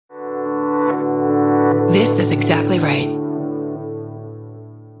This is exactly right.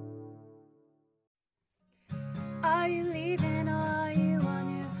 Are you leaving or are you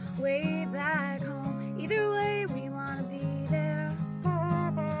on your way back home? Either way, we want to be there.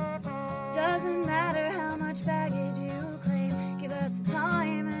 Doesn't matter how much baggage you claim. Give us a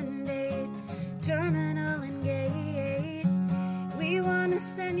time and date, terminal and gate. We want to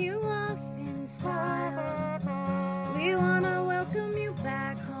send you off in style. We want to welcome you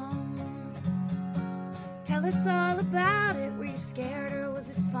back home. Tell us all about it. Were you scared or was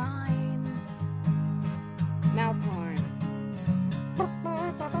it fine? Mouth horn.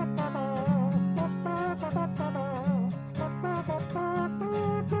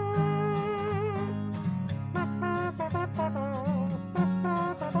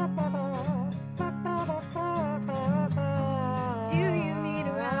 Do you need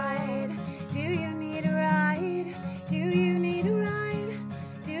a ride? Do you need a ride? Do you need a ride?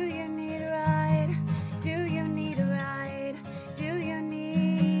 Do you need a ride? Do you need a ride? Do you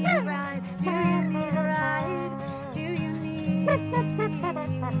need a ride? Do you need a ride? Do you need a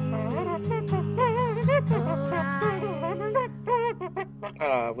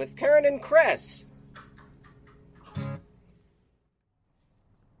ride? With Karen and Chris.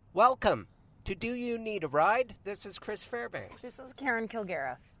 Welcome to Do You Need a Ride? This is Chris Fairbanks. This is Karen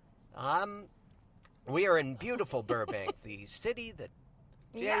Kilgariff. We are in beautiful Burbank, the city that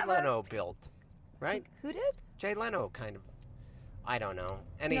Jay Leno built, right? Who did? Jay Leno kind of, I don't know.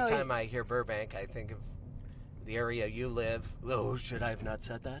 Anytime I hear Burbank, I think of the area you live. Oh, should I have not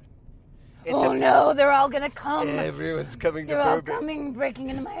said that? No, they're all going to come. Everyone's coming to They're all Burbank. coming,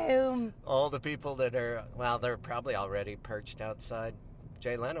 breaking into my home. All the people that are, well, they're probably already perched outside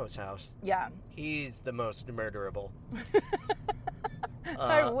Jay Leno's house. Yeah. He's the most murderable.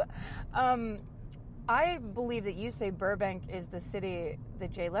 I believe that you say Burbank is the city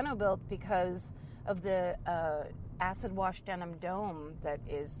that Jay Leno built because of the acid-wash denim dome that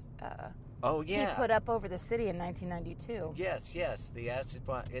is he put up over the city in 1992. Yes. The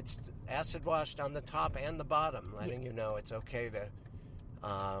it's acid washed on the top and the bottom, letting you know it's okay to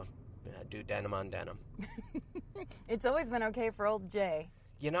do denim on denim. It's always been okay for old Jay.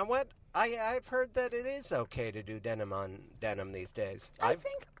 You know what? I've heard that it is okay to do denim on denim these days. I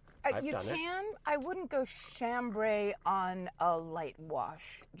think I've you done it. can. I wouldn't go chambray on a light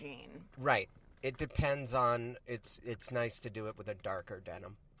wash jean. Right. It depends on. It's nice to do it with a darker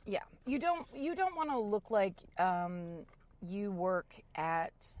denim. Yeah, you don't want to look like you work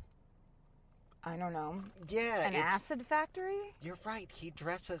at, I don't know, an acid factory. You're right. He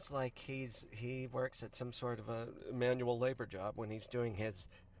dresses like he works at some sort of a manual labor job when he's doing his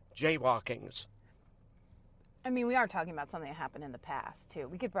jaywalkings. I mean, we are talking about something that happened in the past too.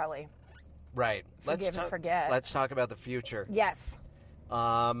 We could probably Let's forget. Let's talk about the future. Yes.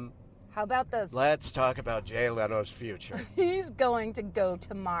 How about those? Let's talk about Jay Leno's future. He's going to go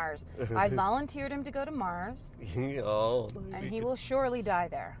to Mars. I volunteered him to go to Mars, and he will surely die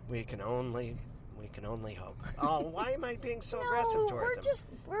there. We can only hope. Oh, why am I being so aggressive towards him?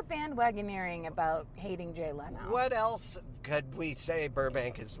 We're bandwagoneering about hating Jay Leno. What else could we say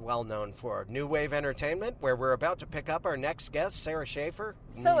Burbank is well known for? New Wave Entertainment, where we're about to pick up our next guest, Sara Schaefer.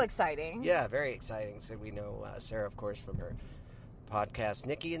 So exciting. Yeah, very exciting. So we know Sara, of course, from her podcast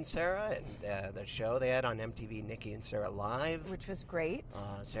Nikki and Sara, and the show they had on MTV, Nikki and Sara Live, which was great.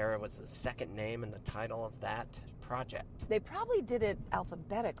 Sara was the second name in the title of that project. They probably did it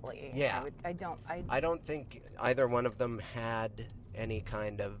alphabetically. Yeah. I don't think either one of them had any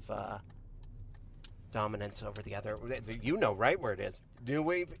kind of dominance over the other. You know right where it is. New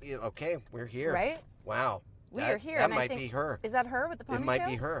Wave. Okay, we're here. Right? Wow. We are here. That and might be her. Is that her with the ponytail? It might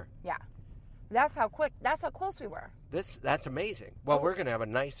be her. Yeah. That's how close we were. That's amazing. Well, we're going to have a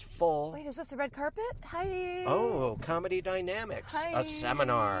nice full... Wait, is this the red carpet? Hi. Oh, Comedy Dynamics. Hi. A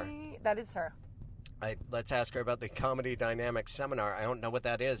seminar. That is her. Let's ask her about the Comedy Dynamics seminar. I don't know what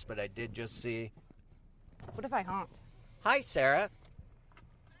that is, but I did just see... What if I honked? Hi, Sara.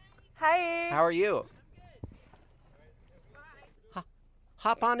 Hi. How are you? Bye.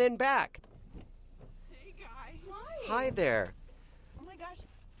 Hop on in back. Hey, guy. Hi there. Oh, my gosh.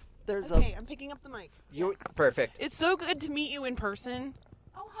 There's I'm picking up the mic. Perfect. It's so good to meet you in person.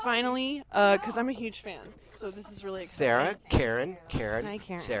 Oh, hi. Finally, because I'm a huge fan. So this is really exciting. Sarah, Karen. Hi,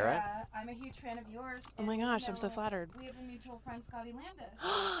 Karen. Sarah. I'm a huge fan of yours. Oh my gosh, I'm so flattered. We have a mutual friend, Scotty Landis.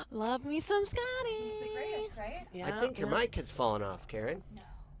 Love me some Scotty. He's the greatest, right? Yeah, I think your mic has fallen off, Karen. No.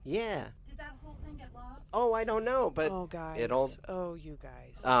 Yeah. Did that whole thing get lost? Oh, I don't know, but oh, guys. Oh, you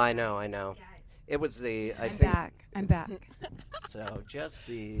guys. I know. It was the. I'm back. So just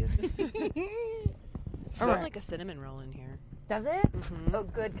the. Smells like a cinnamon roll in here. Does it? Mm-hmm. Oh,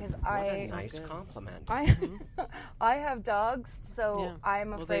 good, because What a nice compliment. I have dogs, so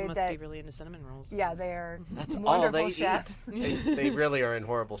I'm afraid they must be really into cinnamon rolls. Yeah, they are That's all wonderful they chefs. They really are in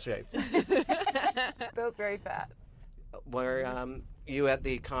horrible shape. Both very fat. Were you at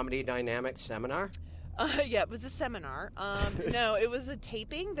the Comedy Dynamics seminar? Yeah, it was a seminar. No, it was a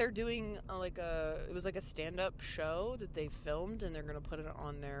taping. They're doing it was like a stand-up show that they filmed, and they're going to put it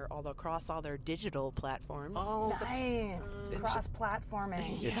on across all their digital platforms. Oh, Nice.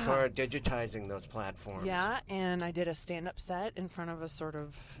 Cross-platforming. It's for digitizing those platforms. Yeah, and I did a stand-up set in front of a sort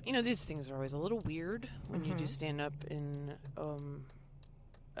of, these things are always a little weird when you do stand-up in,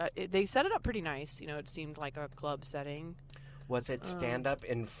 they set it up pretty nice. It seemed like a club setting. Was it stand-up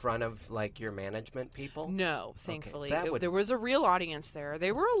in front of, like, your management people? No, thankfully. Okay, There was a real audience there.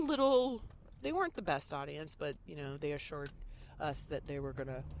 They weren't the best audience, but, they assured us that they were going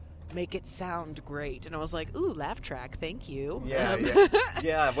to make it sound great. And I was like, ooh, laugh track, thank you. Yeah,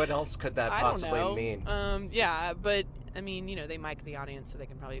 yeah, what else could that possibly mean? Yeah, but, I mean, they mic the audience so they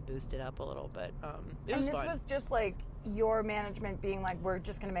can probably boost it up a little, but it was fun. And this was just like your management being like, we're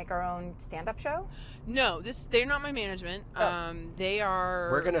just going to make our own stand-up show? No, they're not my management. They are...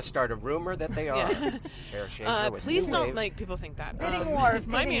 We're going to start a rumor that they are. Yeah. Sara Schaefer with please New don't Wave. make people think that. Bidding war.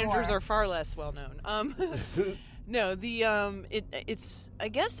 My managers are far less well known. No, it's I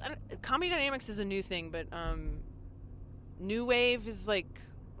guess Comedy Dynamics is a new thing, but New Wave is like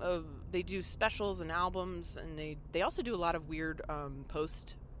they do specials and albums, and they also do a lot of weird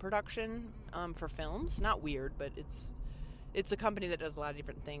post production for films. Not weird, but it's a company that does a lot of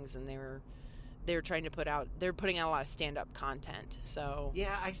different things, and they're putting out a lot of stand-up content. So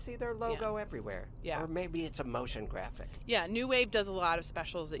yeah, I see their logo everywhere. Yeah, or maybe it's a motion graphic. Yeah, New Wave does a lot of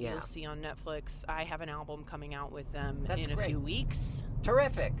specials that you'll see on Netflix. I have an album coming out with them in a few weeks.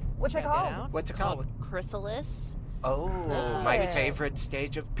 Terrific. What's it called? What's it called? Chrysalis. Oh, my favorite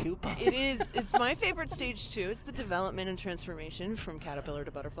stage of pupa. It is. It's my favorite stage too. It's the development and transformation from caterpillar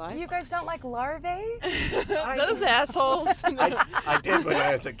to butterfly. You guys don't like larvae? Those assholes. I did when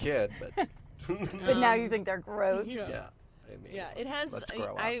I was a kid, but. But now you think they're gross. Yeah. I mean, it has. Let's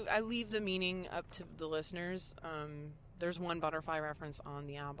grow up. I leave the meaning up to the listeners. There's one butterfly reference on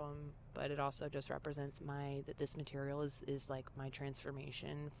the album, but it also just represents that this material is like my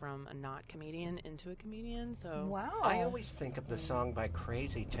transformation from a not comedian into a comedian. So wow. I always think of the song by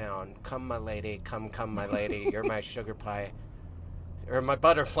Crazy Town, "Come My Lady, Come My Lady, You're My Sugar Pie." Or my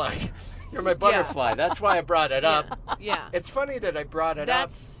butterfly. You're my butterfly. Yeah. That's why I brought it up. Yeah. It's funny that I brought it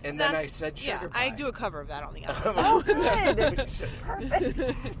up and then I said sugar pie. I do a cover of that on the album. Oh, good.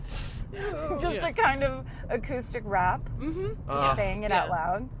 Perfect. Just a kind of acoustic rap. Mm-hmm. Saying it out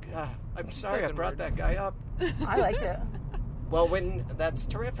loud. I'm sorry I brought that guy up. I liked it. Well, that's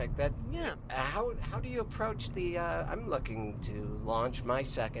terrific. How do you approach the? I'm looking to launch my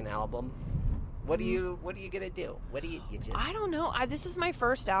second album. What are you gonna do? What do you just? I don't know. This is my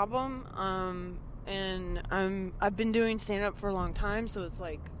first album, and I've been doing stand up for a long time, so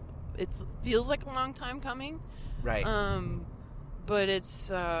it feels like a long time coming. Right. But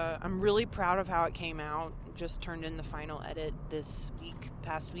I'm really proud of how it came out. Just turned in the final edit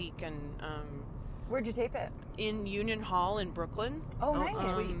past week, and where'd you tape it? In Union Hall in Brooklyn. Oh, nice.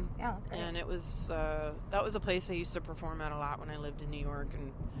 Sweet. Yeah, that's great. And it was that was a place I used to perform at a lot when I lived in New York,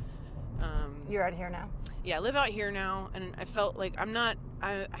 and. You're out here now? Yeah, I live out here now, and I felt like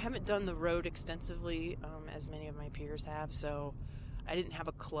I haven't done the road extensively as many of my peers have, so I didn't have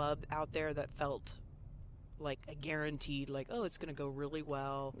a club out there that felt like a guaranteed, like, oh, it's going to go really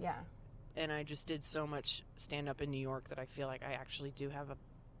well. Yeah. And I just did so much stand-up in New York that I feel like I actually do have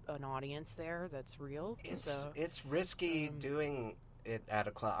an audience there that's real. It's risky doing it at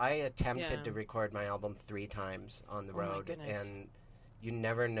a club. I attempted to record my album 3 times on the road, and you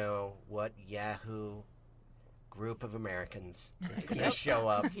never know what Yahoo group of Americans is going to show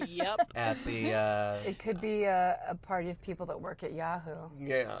up at the... It could be a party of people that work at Yahoo.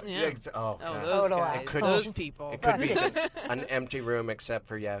 Yeah. Those guys. Those people. It could be just an empty room except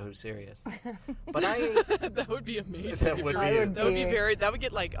for Yahoo Serious. But that would be amazing. That would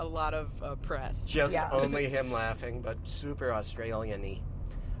get like a lot of press. Just only him laughing, but super Australian-y.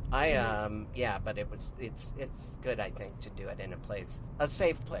 But it's good, I think, to do it in a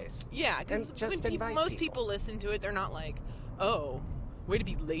safe place. Yeah, because most people listen to it, they're not like, oh, way to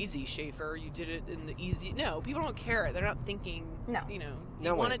be lazy, Schaefer, you did it in the easy. No, people don't care. They're not thinking. No,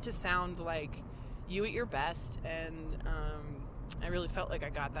 you want it to sound like you at your best, and I really felt like I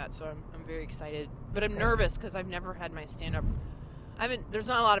got that, so I'm very excited. But I'm nervous because I've never had my stand-up. There's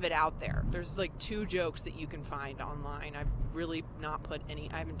not a lot of it out there. There's like 2 jokes that you can find online. I've really not put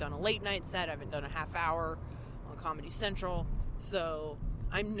any. I haven't done a late night set. I haven't done a half hour on Comedy Central. So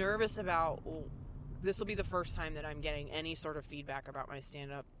I'm nervous about, this will be the first time that I'm getting any sort of feedback about my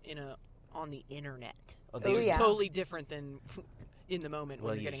stand-up on the internet. Which is totally different than in the moment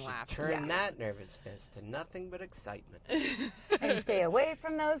when you're getting laughs. Turn that nervousness to nothing but excitement. And stay away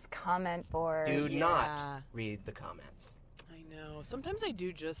from those comment boards. Do not read the comments. I know. Sometimes I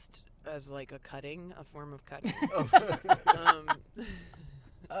do just as like a form of cutting.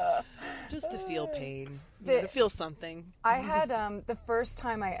 Just to feel pain, to feel something. I had the first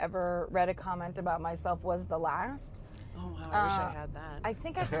time I ever read a comment about myself was the last. Oh wow, I wish I had that. I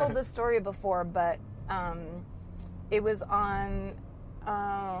think I've told this story before, but it was on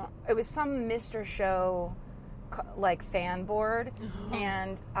it was some Mr. Show like fan board,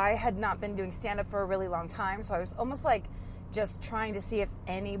 and I had not been doing stand-up for a really long time, so I was almost like just trying to see if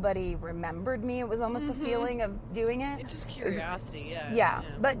anybody remembered me. It was almost the feeling of doing it. It's just curiosity, yeah,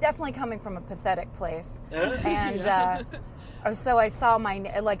 but definitely coming from a pathetic place. And so I saw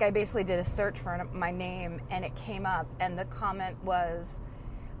I basically did a search for my name, and it came up, and the comment was,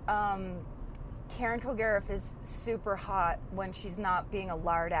 Karen Kilgariff is super hot when she's not being a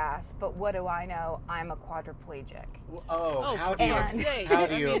lard ass, but what do I know? I'm a quadriplegic. How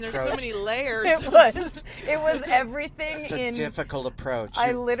do you there's so many layers. It was everything. It's a difficult approach.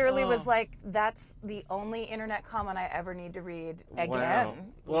 I literally was like, that's the only internet comment I ever need to read again. Wow.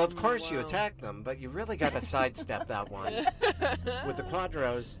 Well, of course you attacked them, but you really got to sidestep that one. With the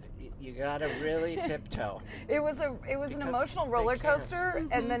quadros, you got to really tiptoe. It was an emotional roller coaster,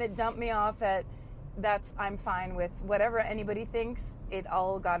 and then it dumped me off at I'm fine with whatever anybody thinks. It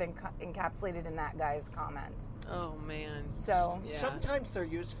all got encapsulated in that guy's comments. Oh man. So sometimes they're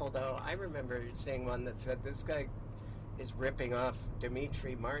useful though. I remember seeing one that said this guy is ripping off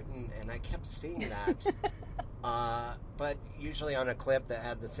Dimitri Martin, and I kept seeing that. But usually on a clip that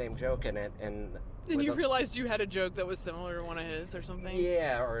had the same joke in it, and then you realized you had a joke that was similar to one of his or something?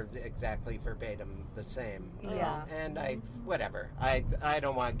 Yeah, or exactly verbatim the same. Yeah. And whatever. I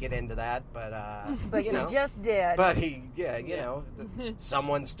don't want to get into that, but but you just did. But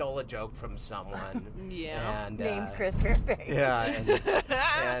someone stole a joke from someone. And named Chris Fairbanks. Yeah,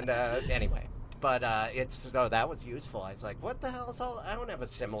 and anyway. But that was useful. I was like, what the hell is all? I don't have a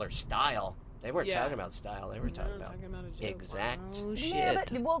similar style. They weren't talking about style. They were talking about a joke. exact shit. Yeah, but,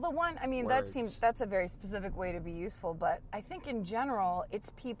 the one, I mean, that's a very specific way to be useful, but I think in general,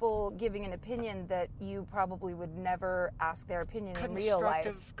 it's people giving an opinion that you probably would never ask their opinion in real life.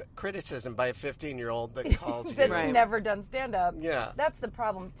 Constructive criticism by a 15-year-old that calls you. That's never done stand-up. Yeah. That's the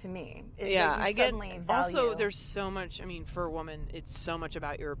problem to me. I get, also, there's so much, I mean, for a woman, it's so much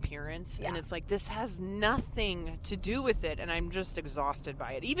about your appearance, and it's like, this has nothing to do with it, and I'm just exhausted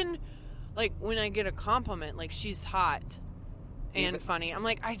by it. Even like when I get a compliment, like she's hot and funny, I'm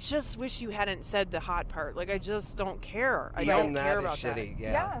like, I just wish you hadn't said the hot part. Like I just don't care. I don't care about shitty.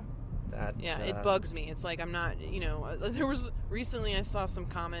 that. It bugs me. It's like I'm not. There was recently I saw some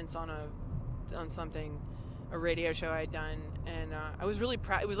comments on something, a radio show I'd done, and I was really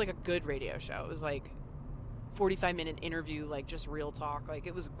proud. It was like a good radio show. It was like 45-minute interview, like just real talk. Like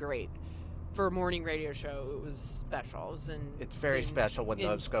it was great. For a morning radio show, it was special. It's very special when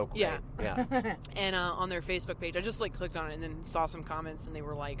those go great. Yeah. And on their Facebook page, I just like clicked on it and then saw some comments, and they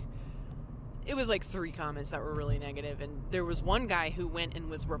were like, it was like 3 comments that were really negative, and there was one guy who went and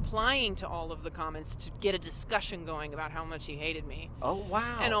was replying to all of the comments to get a discussion going about how much he hated me. Oh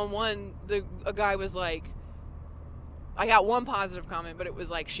wow! And on one, a guy was like, I got one positive comment, but it was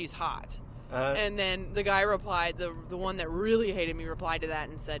like, she's hot. And then the guy replied, the one that really hated me replied to that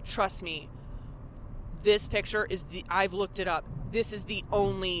and said, trust me, this picture I've looked it up. This is the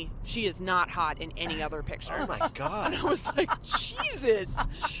only, she is not hot in any other picture. Oh my God. And I was like, Jesus.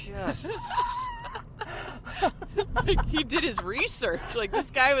 Just. Like, he did his research. Like, this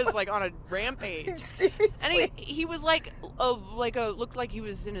guy was like on a rampage. Seriously? And he was like, looked like he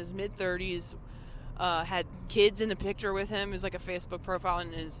was in his mid-30s. Had kids in the picture with him. It was like a Facebook profile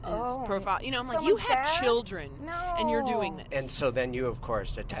in his profile. I'm like, you have children, and you're doing this. And so then you, of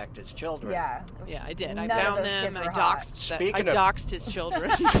course, attacked his children. Yeah, I did. None I found them. I doxed his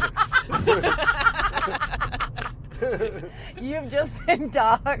children. You've just been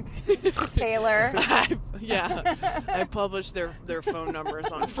doxed, Taylor. I published their phone numbers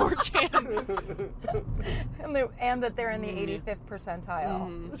on 4chan. and that they're in the 85th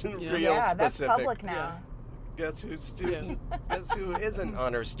percentile. Real that's specific. public now. Yeah. Guess Guess who isn't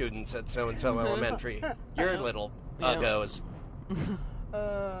honor students at so-and-so elementary? Your little uggos.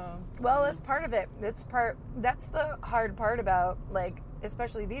 Well, that's part of it. That's the hard part about, like,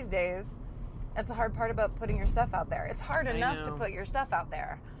 especially these days, That's the hard part about putting your stuff out there. It's hard enough to put your stuff out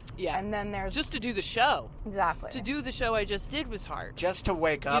there. Yeah. And then there's... Just to do the show. Exactly. To do the show I just did was hard. Just to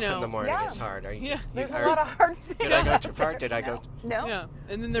wake up in the morning is hard. There's a lot of hard things. Did I go too far? Did I go... No. Yeah.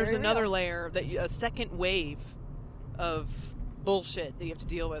 And then there's another layer, a second wave of bullshit that you have to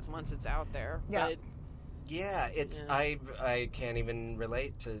deal with once it's out there. Yeah. But, yeah, it's... Yeah. I can't even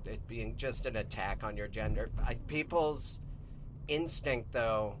relate to it being just an attack on your gender. People's instinct,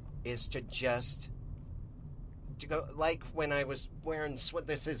 though, is to just... to go, like when I was wearing...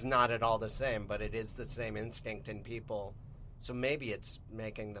 This is not at all the same, but it is the same instinct in people. So maybe it's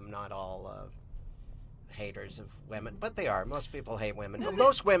making them not all haters of women. But they are. Most people hate women.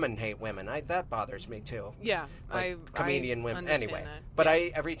 Most women hate women. That bothers me, too. Yeah. Like comedian women. Anyway. That. But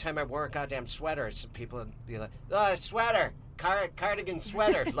every time I wore a goddamn sweater, people would be like, oh, sweater. Cardigan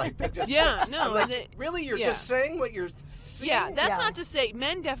sweater. Like, they just... Yeah, no. Like, really? You're just saying what you're saying? Yeah, that's not to say...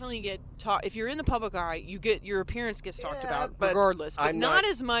 Men definitely get taught... If you're in the public eye, your appearance gets talked about regardless. But not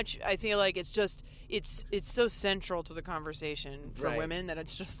as much. I feel like it's just... It's so central to the conversation for women that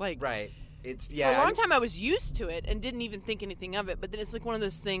it's just like... Right. It's for a long time I was used to it and didn't even think anything of it. But then it's like one of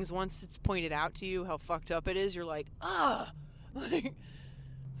those things, once it's pointed out to you how fucked up it is, you're like, ugh.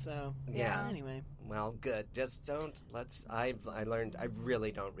 So, anyway. Well, good. Just don't. I learned I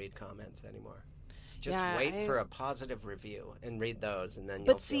really don't read comments anymore. Just wait for a positive review and read those, and then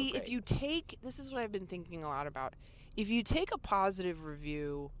you'll feel great. If you take... This is what I've been thinking a lot about. If you take a positive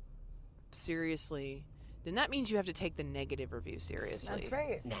review seriously, then that means you have to take the negative review seriously. That's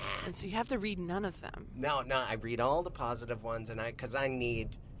right. Nah. And so you have to read none of them. No, I read all the positive ones, and I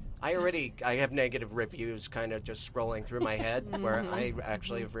have negative reviews kind of just scrolling through my head where I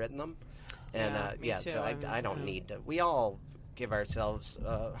actually have written them. And so I don't need to. We all give ourselves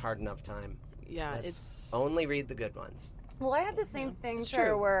a hard enough time. Yeah, it's only read the good ones. Well, I had the same thing,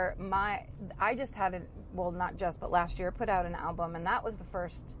 Sarah, where I just had not just, but last year put out an album, and that was the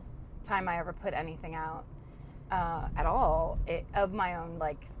first time I ever put anything out at all of my own,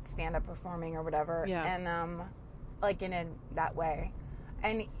 like stand-up performing or whatever. Yeah. And like in that way,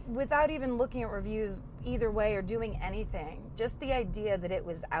 and without even looking at reviews either way or doing anything, just the idea that it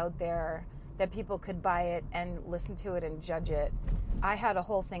was out there, that people could buy it and listen to it and judge it. I had a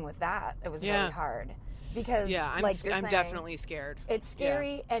whole thing with that. It was really hard because I'm definitely scared. It's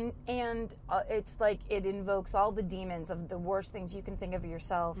scary and it's like it invokes all the demons of the worst things you can think of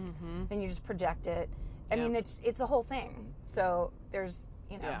yourself. Then you just project it. I mean, it's a whole thing. So there's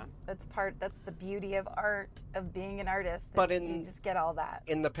that's the beauty of art, of being an artist. But you just get all that.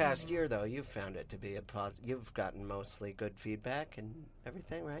 In the past year, though, you've found it to be you've gotten mostly good feedback and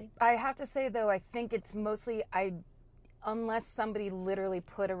everything, right? I have to say, though, I think it's mostly unless somebody literally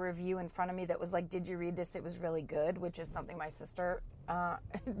put a review in front of me that was like, "Did you read this? It was really good," which is something my sister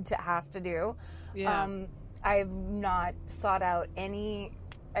has to do. Yeah. I've not sought out any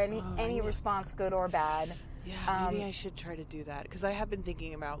response, good or bad. Yeah, maybe I should try to do that, because I have been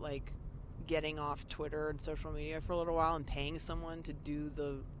thinking about like getting off Twitter and social media for a little while and paying someone to do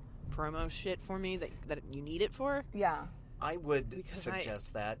the promo shit for me that you need it for. Yeah. I would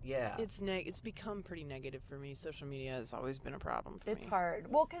suggest that, yeah. It's become pretty negative for me. Social media has always been a problem for me. It's hard.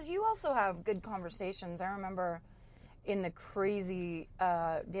 Well, because you also have good conversations. I remember in the crazy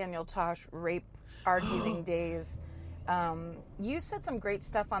Daniel Tosh rape arguing days, you said some great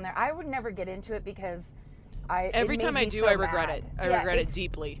stuff on there. I would never get into it because every time I do, I regret it. I regret it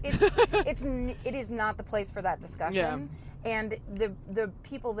deeply. It is not the place for that discussion. Yeah. And the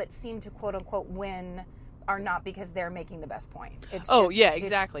people that seem to quote unquote win are not because they're making the best point.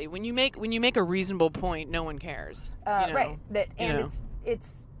 Exactly. When you make a reasonable point, no one cares. Right.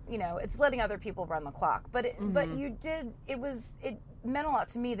 It's letting other people run the clock. But it meant a lot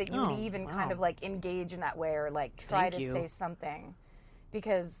to me that you would even kind of like engage in that way or like try to say something,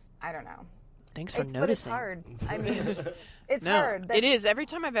 because I don't know. Thanks for noticing. But it's hard. I mean, it's hard. It is. Every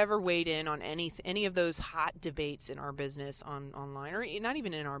time I've ever weighed in on any of those hot debates in our business online, or not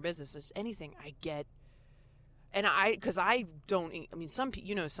even in our business, it's anything, I get. And because I don't. I mean, some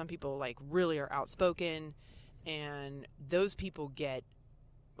people like really are outspoken, and those people get,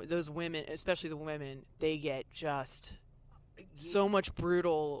 those women, especially the women, they get just so much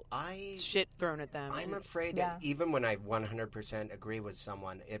brutal shit thrown at them. I'm afraid that even when I 100% agree with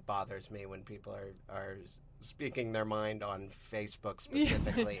someone, it bothers me when people are speaking their mind on Facebook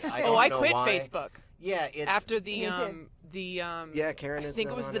specifically. I quit Facebook. Yeah, after the Karen. I think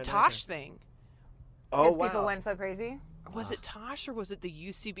it was the Tosh thing. Oh, because wow. people went so crazy. Was it Tosh or was it the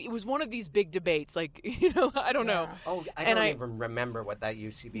UCB? It was one of these big debates. Like, I don't know. Oh, I don't even remember what that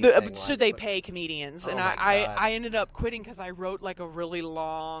UCB thing was. Should they pay comedians? And I ended up quitting because I wrote like a really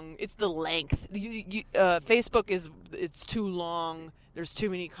long. It's the length. Facebook it's too long. There's too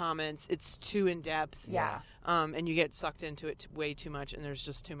many comments. It's too in depth. Yeah. And you get sucked into it way too much, and there's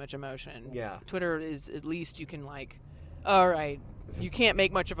just too much emotion. Yeah. Twitter is at least you can all right. You can't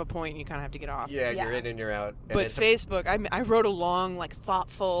make much of a point, and you kind of have to get off. Yeah, you're in and you're out. And but Facebook, I wrote a long,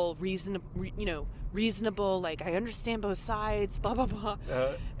 thoughtful, reasonable, I understand both sides, blah, blah, blah.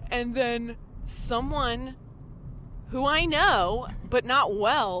 And then someone who I know, but not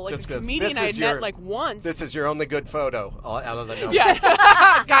well, a comedian I had met, once. This is your only good photo out of the note.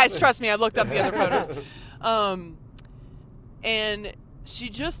 Yeah. Guys, trust me, I looked up the other photos. And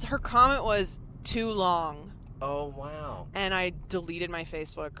her comment was too long. Oh, wow. And I deleted my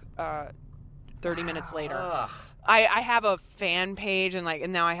Facebook 30 minutes later. Ugh. I have a fan page, and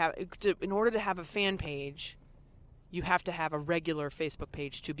now I have... in order to have a fan page, you have to have a regular Facebook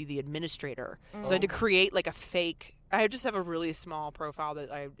page to be the administrator. So I had to create, a fake... I just have a really small profile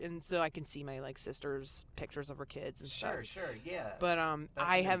and so I can see my, sister's pictures of her kids and stuff. Sure, yeah. But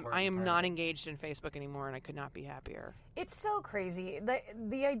I am not engaged in Facebook anymore, and I could not be happier. It's so crazy.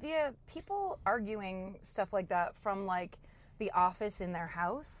 The idea, people arguing stuff like that from, the office in their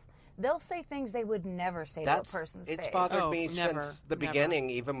house, they'll say things they would never say to a person's face. It's bothered me since the beginning,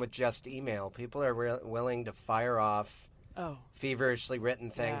 even with just email. People are willing to fire off feverishly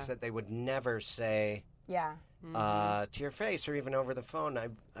written things that they would never say to your face or even over the phone. I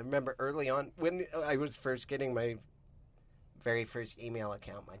remember early on when I was first getting my very first email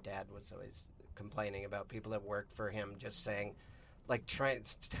account, my dad was always complaining about people that worked for him just saying,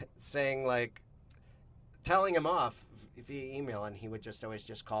 telling him off via email, and he would always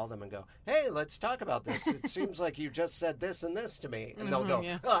call them and go, "Hey, let's talk about this. It seems like you just said this and this to me." And they'll go,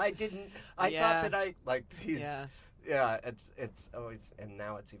 "Oh, I didn't. I thought that I he's." Yeah, it's always, and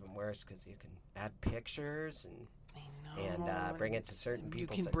now it's even worse because you can add pictures and bring it to certain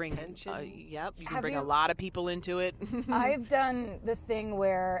people's attention. You can bring a lot of people into it. I've done the thing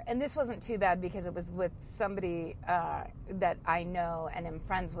where, and this wasn't too bad because it was with somebody that I know and am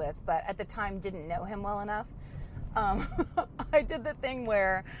friends with, but at the time didn't know him well enough. I did the thing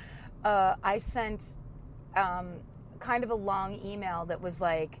where I sent kind of a long email that was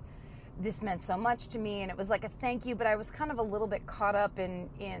this meant so much to me, and it was a thank you, but I was kind of a little bit caught up in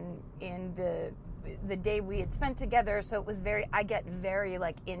the day we had spent together, so it was I get very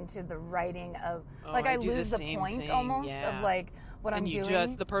into the writing of I lose the point thing, almost of what I'm doing.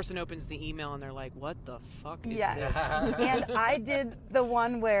 And the person opens the email and they're like, what the fuck is this? And I did the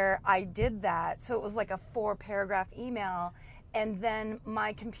one where I did that, so it was a 4-paragraph email, and then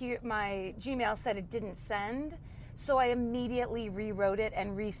my Gmail said it didn't send. So I immediately rewrote it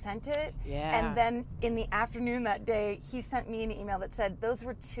and resent it. Yeah. And then in the afternoon that day, he sent me an email that said, "Those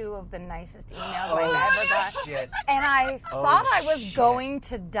were 2 of the nicest emails I've ever got." Shit. And I thought I was going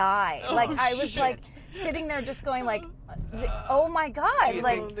to die. I was sitting there just going "Oh my God." Do you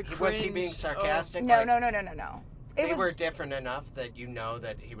think, was he being sarcastic? No. They were different enough that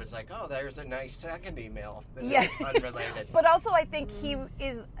that he was "Oh, there's a nice second email." Yeah. Unrelated. But also I think he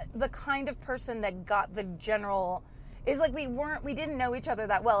is the kind of person that got the general... It's we didn't know each other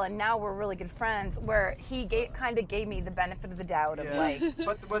that well, and now we're really good friends, where he kind of gave me the benefit of the doubt of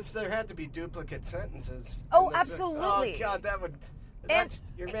But there had to be duplicate sentences. Oh, absolutely. Oh, God, that would...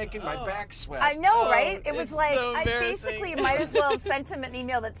 you're making my back sweat. I know, right? It was so I basically might as well have sent him an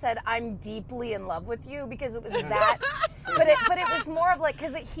email that said, "I'm deeply in love with you," because it was that. but it was more of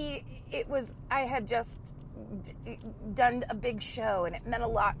because I had just done a big show, and it meant a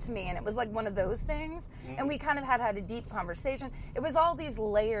lot to me, and it was one of those things. And we kind of had a deep conversation. It was all these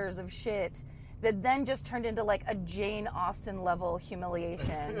layers of shit that then just turned into a Jane Austen level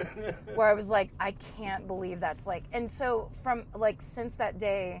humiliation where I was I can't believe that's and so from since that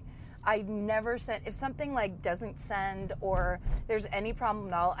day, I never sent, if something doesn't send or there's any problem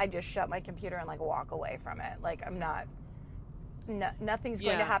at all, I just shut my computer and walk away from it. I'm not, nothing's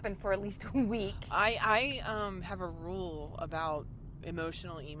going to happen for at least a week. I have a rule about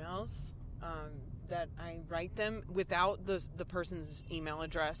emotional emails, that I write them without the person's email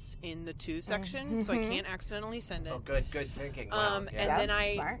address in the to section, so I can't accidentally send it. Oh, good thinking. Wow. And then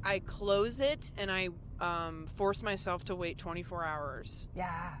I close it, and I force myself to wait 24 hours.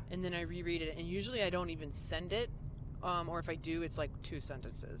 Yeah. And then I reread it, and usually I don't even send it, or if I do, it's 2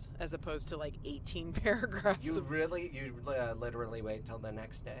 sentences as opposed to 18 paragraphs. You literally wait till the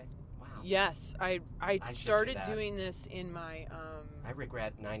next day? Wow. Yes, I started doing this in my. I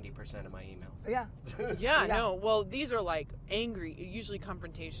regret 90% of my emails. Yeah. Yeah, no. Well, these are like angry, usually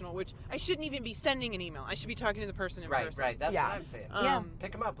confrontational, which I shouldn't even be sending an email. I should be talking to the person in person. Right. That's what I'm saying.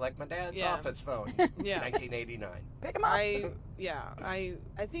 Pick them up like my dad's office phone. 1989. Pick them up. I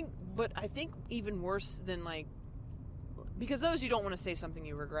think even worse than like, because those you don't want to say something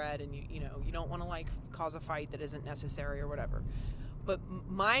you regret, and you don't want to like cause a fight that isn't necessary or whatever. But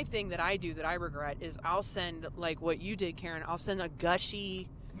my thing that I do that I regret is I'll send, like what you did, Karen, I'll send a gushy,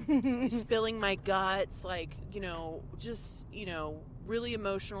 spilling my guts, like, just, really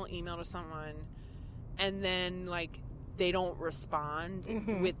emotional email to someone, and then, like, they don't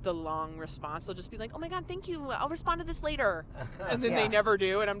respond with the long response. They'll just be like, oh my God, thank you, I'll respond to this later. And then they never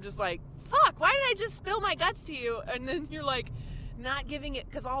do, and I'm just like, fuck, why did I just spill my guts to you? And then you're like, not giving it,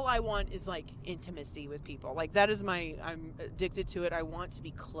 because all I want is like intimacy with people. Like that is I'm addicted to it. I want to be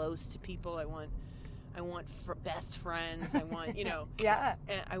close to people. I want best friends. I want,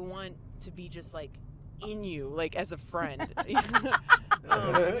 I want to be just like in you, like as a friend,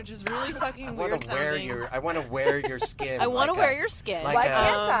 which is really fucking weird sounding. I want to wear your skin. I want to wear your skin. Why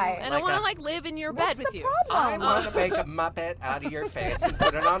can't I? And I want to like live in your bed with you. I want to make a Muppet out of your face and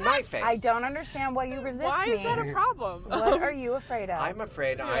put it on my face. I don't understand why you resist me. Why is that a problem? What are you afraid of? I'm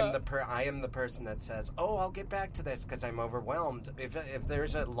afraid I am the person that says, "Oh, I'll get back to this because I'm overwhelmed." If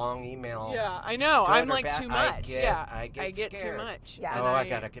there's a long email, I know. I'm like too much. I get too much. Yeah. I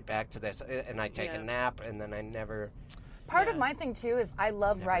gotta get back to this, and I take a nap, and then I never. Part of my thing too is I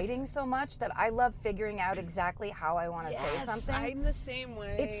love writing so much that I love figuring out exactly how I want to say something. I'm the same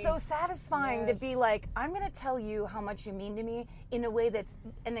way. It's so satisfying to be like, I'm going to tell you how much you mean to me in a way that's,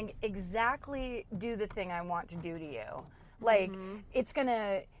 and then exactly do the thing I want to do to you. Like, it's going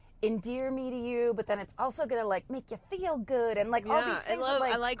to endear me to you, but then it's also going to like make you feel good and like all these things.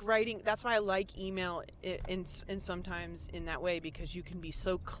 I like writing. That's why I like email and sometimes in that way, because you can be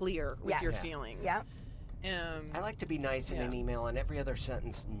so clear with your feelings. Yeah. I like to be nice in an email, and every other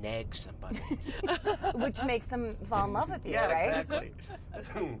sentence nag somebody. Which makes them fall in love with you, right? Exactly.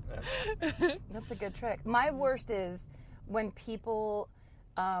 That's a good trick. My worst is when people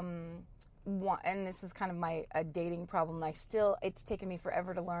want, and this is kind of a dating problem. It's taken me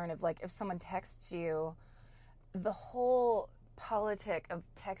forever to learn of like, if someone texts you, the whole politic of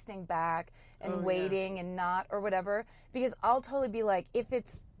texting back and waiting and not or whatever, because I'll totally be like,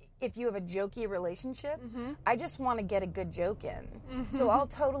 if you have a jokey relationship, I just want to get a good joke in. So I'll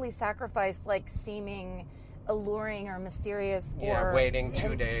totally sacrifice like seeming alluring or mysterious or waiting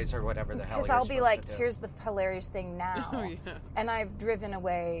 2 days or whatever the hell. Because I'll be like, here's the hilarious thing now. And I've driven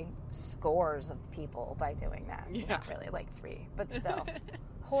away scores of people by doing that. Not really, like 3, but still.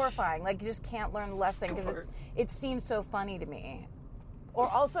 Horrifying. Like you just can't learn the lesson because it seems so funny to me. Or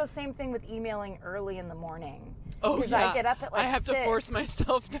also same thing with emailing early in the morning. Because I get up at like 6. I have to force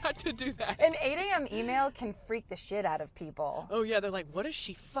myself not to do that. An 8 a.m. email can freak the shit out of people. Oh yeah, they're like, what has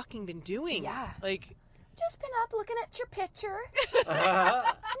she fucking been doing? Yeah. Like, just been up looking at your picture. No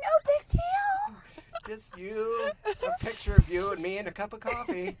big deal. Just you, a picture of you and me and a cup of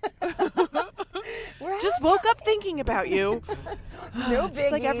coffee. Just woke up thinking about you. No biggie.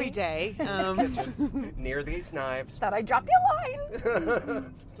 Just like every day. Near these knives. Thought I'd drop you a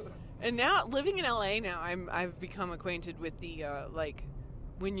line. And now, living in LA now, I've become acquainted with the, like,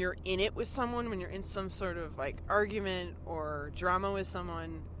 when you're in it with someone, when you're in some sort of, like, argument or drama with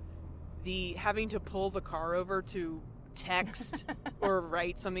someone, the having to pull the car over to text or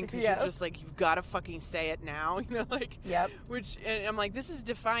write something because you're just like, you've got to fucking say it now, like, which, and I'm like, this is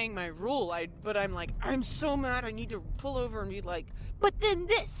defying my rule, but I'm like, I'm so mad, I need to pull over and be like, but then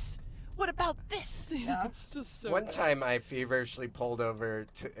this, what about this? It's just so One time I feverishly pulled over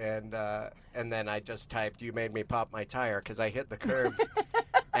and then I just typed, you made me pop my tire, because I hit the curb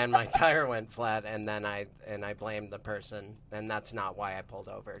and my tire went flat, and then I blamed the person, and that's not why I pulled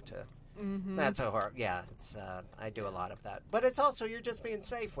over to. That's a horror. Yeah, it's. I do a lot of that, but it's also you're just being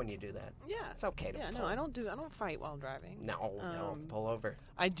safe when you do that. Yeah, it's okay to. Yeah, pull. No, I don't fight while driving. No, pull over.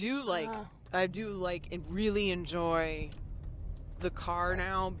 I do like and really enjoy the car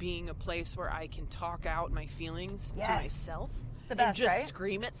now being a place where I can talk out my feelings to myself. The best, and just right?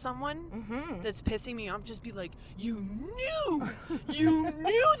 scream at someone that's pissing me off. Just be like, you knew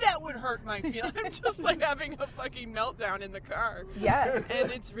that would hurt my feelings. I'm just like having a fucking meltdown in the car. Yes.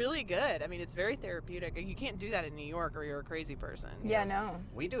 And it's really good. I mean, it's very therapeutic. You can't do that in New York or you're a crazy person. Yeah, no.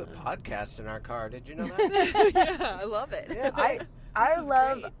 We do a podcast in our car. Did you know that? Yeah, I love it. Yeah, I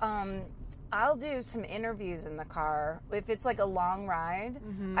love, I'll do some interviews in the car. If it's like a long ride,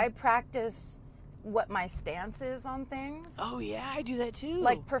 I practice what my stance is on things. Oh yeah, I do that too.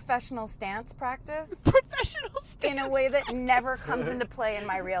 Like professional stance practice. Professional stance in a way that practice. never comes into play in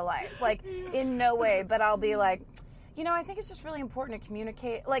my real life. Like in no way, but I'll be like, I think it's just really important to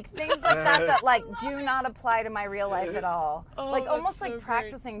communicate. Like things like that like do not apply to my real life at all. Like almost so like great.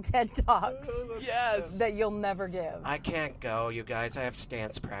 practicing TED Talks. Yes. That you'll never give. I can't go, you guys. I have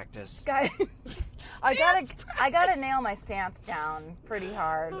stance practice. Guys, I gotta nail my stance down pretty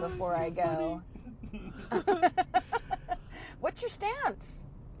hard before I go. What's your stance?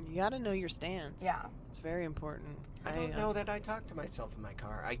 You gotta know your stance. Yeah. It's very important. I don't know that I talk to myself in my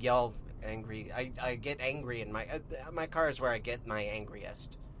car. I yell angry. I get angry in my car is where I get my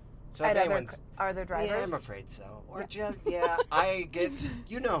angriest. So At if other drivers? Yeah, I'm afraid so. Or just, I get,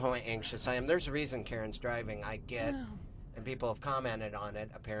 how anxious I am. There's a reason Karen's driving. I get, and people have commented on it,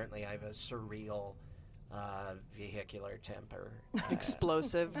 apparently I have a surreal vehicular temper.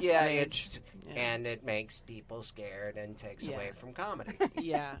 Explosive. Yeah, and it makes people scared and takes away from comedy.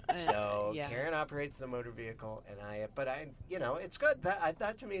 Yeah. So Karen operates the motor vehicle, and it's good.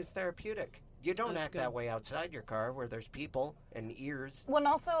 That to me is therapeutic. You don't act that way outside your car where there's people and ears. Well, and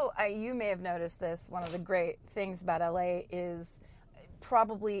also, you may have noticed this. One of the great things about LA is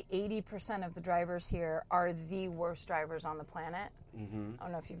probably 80% of the drivers here are the worst drivers on the planet. Mm-hmm. I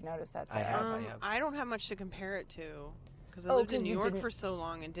don't know if you've noticed that. I have. I don't have much to compare it to because I lived in New York for so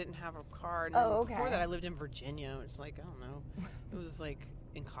long and didn't have a car. And before that, I lived in Virginia. It's like, I don't know. It was like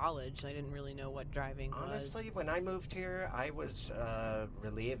in college. I didn't really know what driving was. Honestly, when I moved here, I was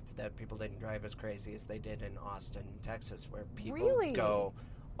relieved that people didn't drive as crazy as they did in Austin, Texas, where people go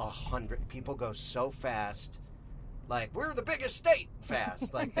 100. People go so fast. Like, we're the biggest state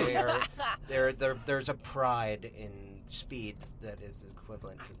fast. Like, there's a pride in speed that is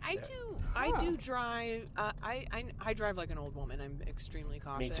equivalent to I do drive. I drive like an old woman. I'm extremely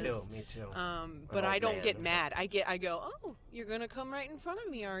cautious. Me too. But I don't get mad. I go, oh, you're gonna come right in front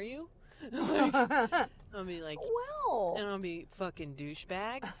of me, are you? I'll be like, well, and I'll be fucking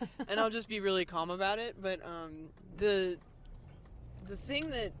douchebag, and I'll just be really calm about it. But the thing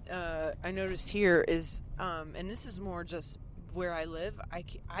that I noticed here is, and this is more just where I live,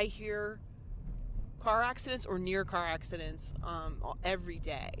 I hear car accidents or near car accidents every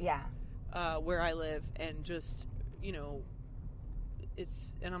day. Yeah. Where I live, and just, and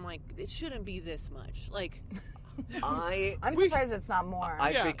I'm like, it shouldn't be this much. Like, I'm surprised it's not more.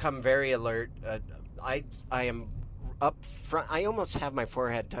 I've become very alert. I am up front. I almost have my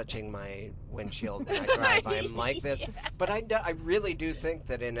forehead touching my windshield when I drive. I'm like this. But I really do think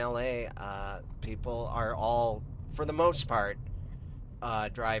that in LA, people are all, for the most part,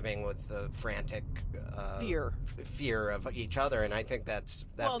 driving with the frantic fear of each other, and I think there's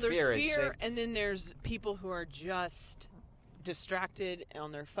fear, and then there's people who are just distracted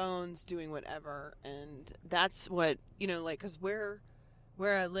on their phones doing whatever, and that's what because where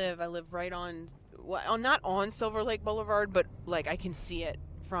I live right on not on Silver Lake Boulevard, but like I can see it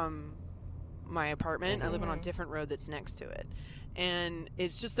from my apartment. Mm-hmm. I live on a different road that's next to it, and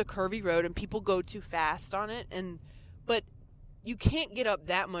it's just a curvy road, and people go too fast on it, but you can't get up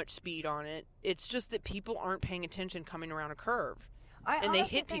that much speed on it. It's just that people aren't paying attention coming around a curve. And they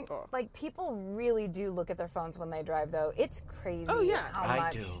hit people. Like, people really do look at their phones when they drive, though. It's crazy how much. I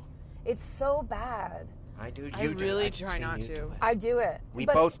do. It's so bad. I do. I really try not to. I do it. We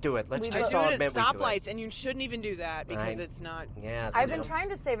both do it. Let's just all admit we do it. I do it at stoplights, and you shouldn't even do that because it's not. Yeah. I've been trying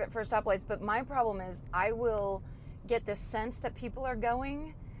to save it for stoplights, but my problem is I will get the sense that people are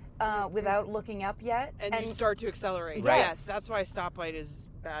going without looking up yet, and you start to accelerate. Right. Yes, that's why a stoplight is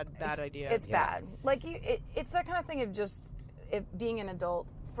bad idea. It's bad. Like it's that kind of thing of just being an adult.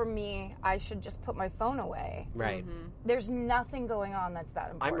 For me, I should just put my phone away. Right. Mm-hmm. There's nothing going on that's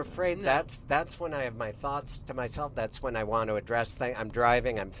that important. I'm afraid that's when I have my thoughts to myself. That's when I want to address things. I'm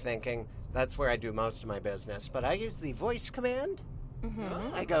driving. I'm thinking. That's where I do most of my business. But I use the voice command.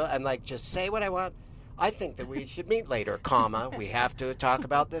 Mm-hmm. I'm like, just say what I want. I think that we should meet later, comma. We have to talk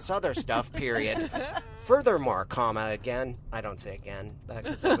about this other stuff, period. Furthermore, comma, again. I don't say again,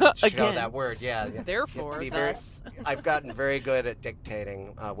 because I would show that word, yeah. Therefore, thus. I've gotten very good at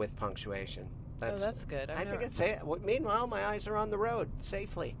dictating with punctuation. That's good. I think it's safe. Meanwhile, my eyes are on the road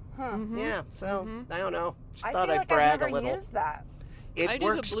safely. Huh. Mm-hmm. Yeah, so, I don't know. Just I thought feel I'd like brag I've a never little. used that. It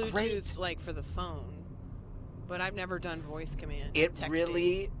works do the Bluetooth great. like for the phone. But I've never done voice command. It texting.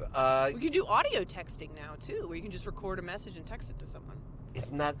 really... we can do audio texting now, too, where you can just record a message and text it to someone.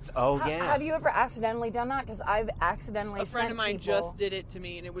 Isn't that... yeah. Have you ever accidentally done that? Because I've accidentally sent A friend of mine people... just did it to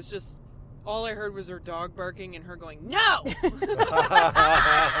me, and it was just... All I heard was her dog barking and her going, no! The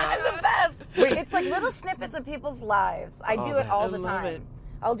best! It's like little snippets of people's lives. I do it all the time.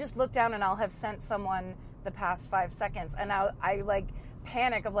 I'll just look down and I'll have sent someone the past 5 seconds, and I like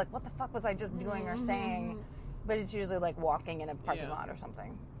panic of like, what the fuck was I just doing or saying? But it's usually like walking in a parking lot or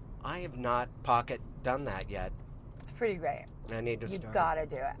something. I have not pocket done that yet. It's pretty great. I need to You start. gotta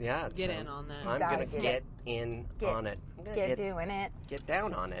do it. Yeah, Get in on that. I'm gonna get in on it. Get doing it. Get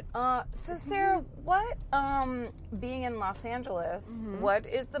down on it. So Sarah, what being in Los Angeles, what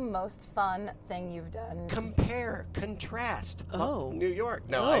is the most fun thing you've done? Compare, contrast. Oh, New York.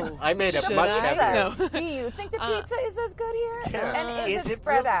 No, I made it Should much I? heavier. No. Do you think the pizza is as good here? Yeah. And is it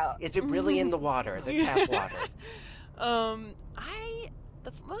spread out? Is it really in the water, the tap water?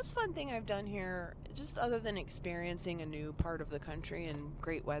 The most fun thing I've done here, just other than experiencing a new part of the country and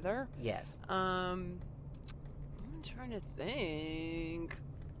great weather. Yes. I'm trying to think.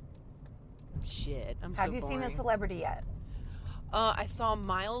 Shit, I'm so Have you seen The Celebrity yet? I saw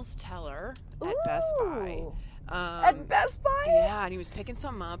Miles Teller at Best Buy. At Best Buy? Yeah, and he was picking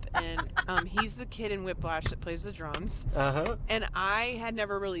something up, and he's the kid in Whiplash that plays the drums. Uh-huh. And I had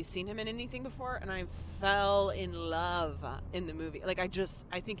never really seen him in anything before, and I fell in love in the movie. Like, I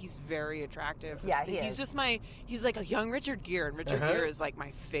think he's very attractive. Yeah, he is. He's like a young Richard Gere, and Richard Gere is like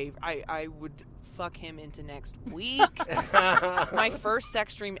my favorite. I would fuck him into next week. My first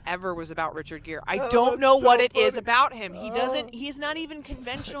sex dream ever was about Richard Gere. I don't know what it is about him. He's not even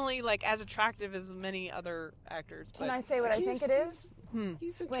conventionally like as attractive as many other actors. Can I say what I think it is?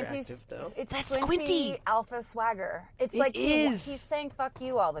 He's attractive, though. It's That's squinty alpha swagger. It's like he's saying "fuck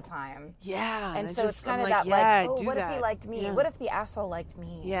you" all the time. Yeah, and so it's kind of like, that like, oh, do what that. if he liked me? Yeah. What if the asshole liked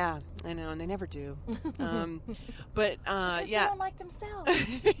me? Yeah, I know, and they never do. But because they don't like themselves.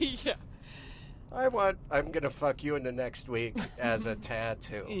 Yeah. I'm gonna fuck you into next week as a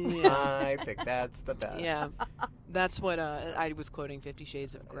tattoo. Yeah. I think that's the best. Yeah, that's what I was quoting 50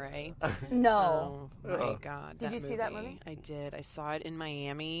 Shades of Grey. No. Oh my God. Did you see that movie? I did. I saw it in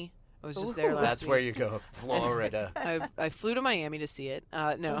Miami. I was just there last That's week. where you go, Florida. I flew to Miami to see it.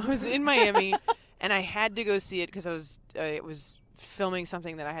 No, I was in Miami, and I had to go see it because it was filming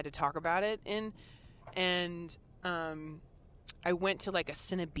something that I had to talk about it in, and I went to like a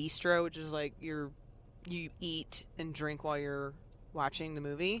Cinebistro, which is like you eat and drink while you're watching the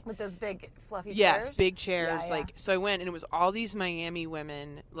movie. With those big fluffy chairs? Yes, big chairs. Yeah. So I went, and it was all these Miami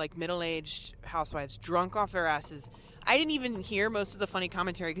women, like middle-aged housewives, drunk off their asses. I didn't even hear most of the funny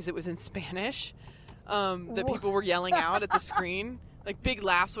commentary because it was in Spanish that people were yelling out at the screen. Like, big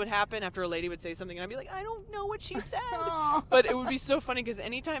laughs would happen after a lady would say something, and I'd be like, I don't know what she said. But it would be so funny because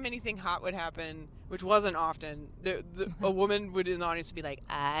anytime anything hot would happen, which wasn't often, a woman would in the audience be like,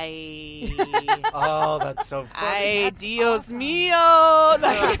 ay. Oh, that's so funny. Ay, That's Dios awesome. mío.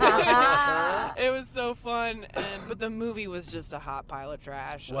 Like, it was so fun. But the movie was just a hot pile of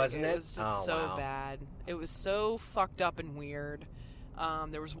trash. Wasn't it? It was just bad. It was so fucked up and weird.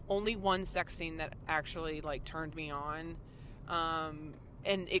 There was only one sex scene that actually, like, turned me on.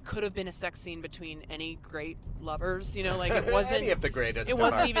 And it could have been a sex scene between any great lovers, you know, like it wasn't any of the greatest. It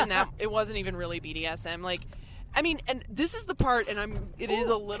wasn't even that. It wasn't even really BDSM. Like, I mean, and this is the part, and it is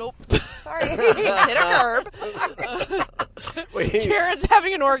a little. Sorry, hit a curb. Karen's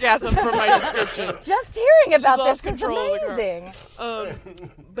having an orgasm from my description. Just hearing about lost this is control of the car. amazing.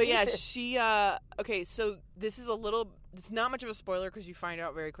 But yeah, Jesus. she. Okay, so this is it's not much of a spoiler because you find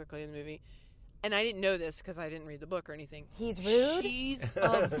out very quickly in the movie. And I didn't know this because I didn't read the book or anything. He's rude? She's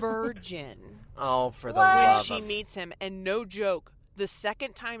a virgin. Oh, for the What? When love she of... meets him. And no joke, the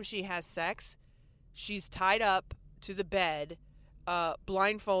second time she has sex, she's tied up to the bed,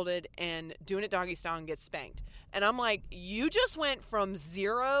 blindfolded, and doing it doggy style and gets spanked. And I'm like, you just went from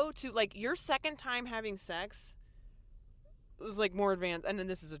 0 to, like, your second time having sex was, like, more advanced. And then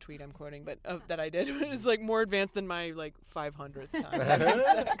this is a tweet I'm quoting, but that I did. It's, like, more advanced than my, like, 500th time having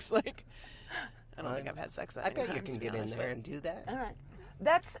sex. Like... I don't think I've had sex that many I bet you times, can get in there and do that. All right.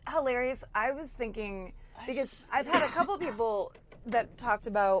 That's hilarious. I was thinking, because I've had a couple people that talked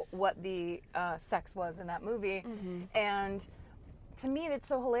about what the sex was in that movie, and to me that's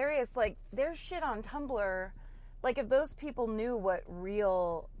so hilarious. Like, there's shit on Tumblr. Like, if those people knew what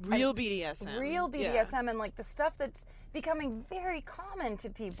real BDSM and, like, the stuff that's becoming very common to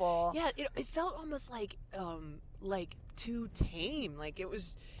people. Yeah, it felt almost like too tame. Like, it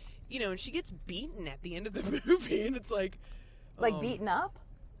was... You know, and she gets beaten at the end of the movie, and it's like... beaten up?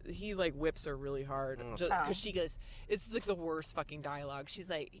 He, like, whips her really hard. Because she goes... It's, like, the worst fucking dialogue. She's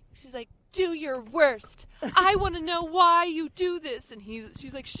like, do your worst. I want to know why you do this. And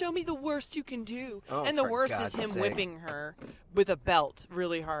she's like, show me the worst you can do. Oh, and the for worst God's is him sake. whipping her with a belt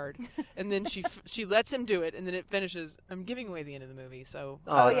really hard. And then she lets him do it, and then it finishes. I'm giving away the end of the movie, so...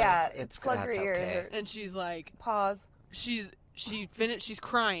 Oh, yeah. It's Plug your ears. okay. And she's like... Pause. she's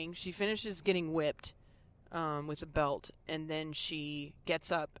crying. She finishes getting whipped with a belt, and then she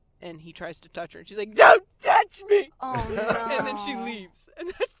gets up and he tries to touch her, and she's like, "Don't touch me!" Oh no! And then she leaves, and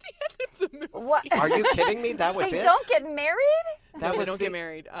that's the end of the movie. What? Are you kidding me? That was They it. don't get married? That was They don't get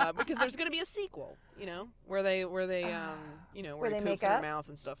married because there's going to be a sequel, where they where they he make poops in her up? mouth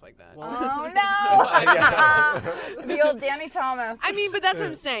and stuff like that. Oh no! The old Danny Thomas. I mean, but that's what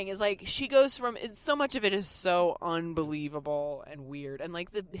I'm saying is like she goes from so much of it is so unbelievable and weird, and like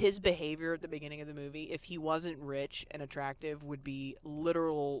his behavior at the beginning of the movie, if he wasn't rich and attractive, would be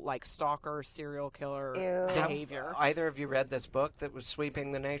literal like stalker serial killer behavior. Have either of you read this book that was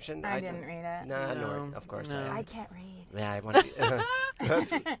sweeping the nation? I didn't read it. No, of course no. not. I can't read. Yeah, I want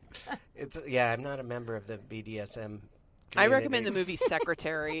to. I'm not a member of the BDSM community. I recommend the movie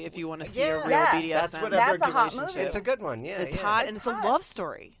Secretary if you want to see a real Yeah. BDSM. That's whatever That's a hot relationship. movie. It's a good one. Yeah, It's yeah. hot, It's and it's hot. a love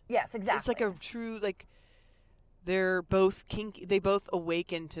story. Yes, exactly. It's like a true they're both kinky. They both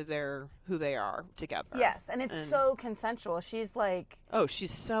awaken to who they are together. Yes, and it's so consensual. She's like, oh,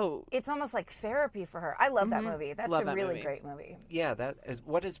 she's so. it's almost like therapy for her. I love that movie. That's Love a that really movie. great movie. Yeah, that is.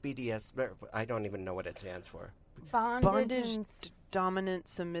 What is BDS? I don't even know what it stands for. Bondage and Dominant,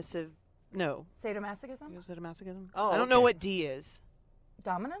 submissive. No, sadomasochism? sadomasochism. Oh, I don't know what D is.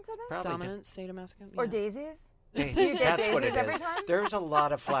 Dominance, I think? Probably Dominant, sadomasochism. Or Yeah. daisies? Daisy. Do you get That's what daisies it every is. time? There's a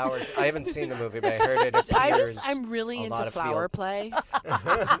lot of flowers. I haven't seen the movie, but I heard it appears. I'm really a lot into of flower field. play.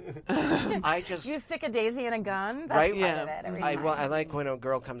 I just. You stick a daisy in a gun? That's Right? part Yeah. of it every I time. like when a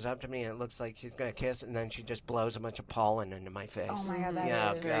girl comes up to me and it looks like she's gonna kiss, and then she just blows a bunch of pollen into my face. Oh my god, that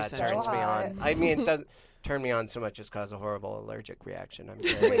Yeah, is very that so turns me hot. on. I mean, it doesn't turn me on so much as cause a horrible allergic reaction. I'm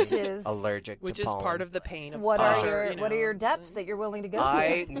very Which is- allergic Which to is pollen. part of the pain of What pleasure, are your depths that you're willing to go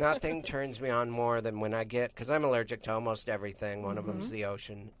to? Nothing turns me on more than when I get, because I'm allergic to almost everything. One of them's the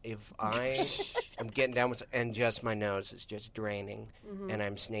ocean. If I am getting down with, and just my nose is just draining, and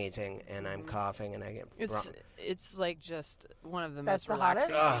I'm sneezing and I'm coughing and I get. It's like just one of the That's most the hottest?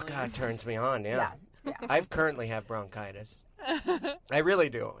 relaxing. Oh God, it turns me on. Yeah. Yeah. I currently have bronchitis. I really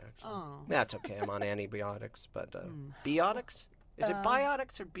do. Actually. Oh. That's okay. I'm on antibiotics, but biotics? Is it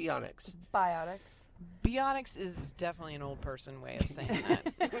biotics or bionics? Biotics. Biotics is definitely an old person way of saying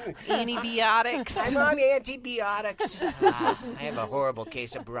that. Antibiotics. I'm on antibiotics. I have a horrible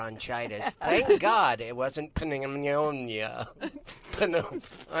case of bronchitis. Thank God it wasn't pneumonia.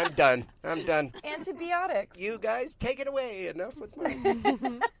 I'm done. Antibiotics. You guys take it away. Enough with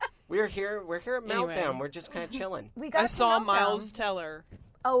me. We're here at Meltdown. Anyway. We're just kind of chilling. We got I to saw Meltdown. Miles Teller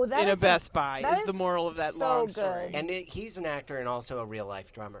Oh, that in a is Best Buy. that Is the is moral of that so long good. story. And he's an actor and also a real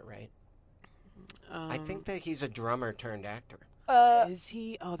life drummer, right? I think that he's a drummer turned actor. Is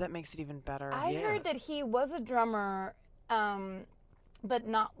he? Oh, that makes it even better. I heard that he was a drummer, but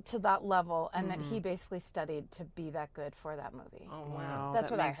not to that level, and that he basically studied to be that good for that movie. Oh Wow, That's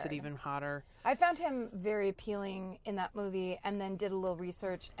that what I makes it heard. even hotter. I found him very appealing in that movie, and then did a little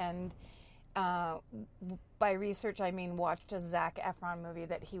research, and by research I mean watched a Zac Efron movie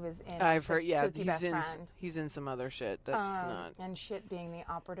that he was in. I've as the heard. Yeah, kooky best friend. he's in some other shit. That's not. And shit being the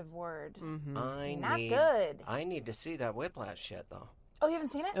operative word. I need to see that Whiplash shit though. Oh, you haven't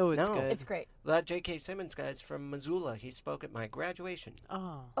seen it? Oh, it's No. good. It's great. That J.K. Simmons guy's from Missoula. He spoke at my graduation.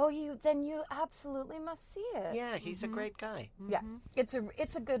 Oh. Oh, you absolutely must see it. Yeah, he's a great guy. Yeah, it's a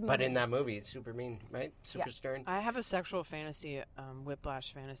good movie. But in that movie, it's super mean, right? Super Yeah. stern. I have a sexual fantasy,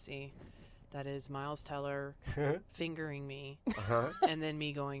 Whiplash fantasy, that is Miles Teller fingering me, and then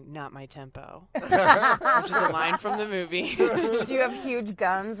me going, "Not my tempo," which is a line from the movie. Do you have huge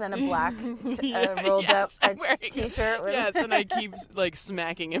guns and a black rolled Yes, up I'm wearing a T-shirt? With Yes, and I keep like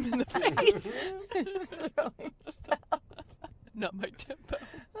smacking him in the face. Just throwing stuff. Not my tempo.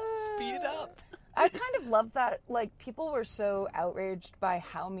 Speed it up. I kind of love that. Like, people were so outraged by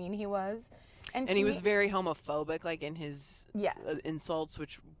how mean he was, and he was very homophobic, like in his Yes. insults,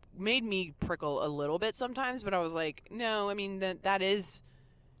 which made me prickle a little bit sometimes. But I was like, no, I mean that is,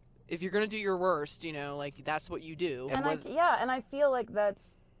 if you're gonna do your worst, like that's what you do. And I feel like that's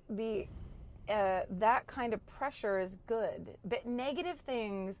the that kind of pressure is good. But negative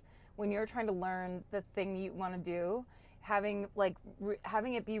things, when you're trying to learn the thing you want to do, having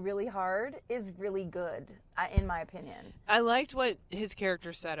it be really hard is really good, in my opinion. I liked what his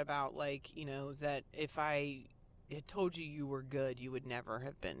character said about that if I had told you were good, you would never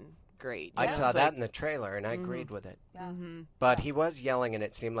have been great. I saw that in the trailer, and I agreed with it. Yeah. But he was yelling, and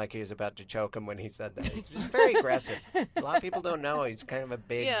it seemed like he was about to choke him when he said that. He's just very aggressive. A lot of people don't know. He's kind of a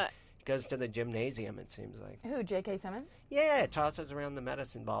big... Yeah. He goes to the gymnasium, it seems like. Who, J.K. Simmons? Yeah, tosses around the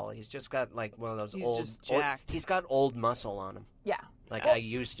medicine ball. He's just got, like, one of those He's old... just jacked. He's got old muscle on him. Yeah. Like, I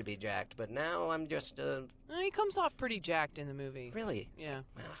used to be jacked, but now I'm just... He comes off pretty jacked in the movie. Really? Yeah.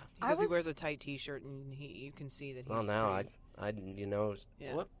 Because he wears a tight T-shirt, and you can see that he's... Well, now pretty...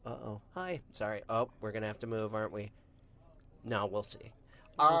 Yeah. Whoop, uh-oh. Hi. Sorry. Oh, we're going to have to move, aren't we? No, we'll see.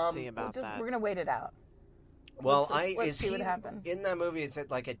 We'll see about that. We're going to wait it out. Well, let's see what happens. In that movie, is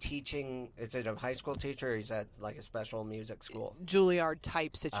it like a teaching... Is it a high school teacher, or is that like a special music school?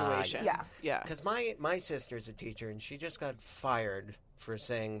 Juilliard-type situation. Yeah. Because my sister's a teacher, and she just got fired for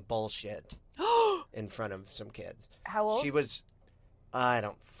saying bullshit in front of some kids. How old? She was...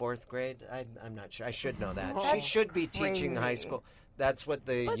 fourth grade? I'm not sure. I should know that. That's she should be crazy. teaching high school. That's what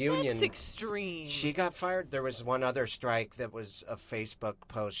the union... That's extreme. She got fired. There was one other strike that was a Facebook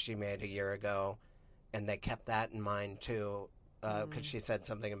post she made a year ago, and they kept that in mind, too, because she said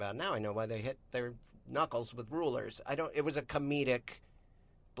something about, now I know why they hit their knuckles with rulers. It was a comedic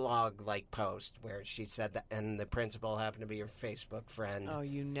blog-like post where she said that, and the principal happened to be her Facebook friend. Oh,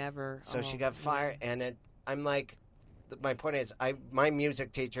 you never... So she got fired, and I'm like... My point is, my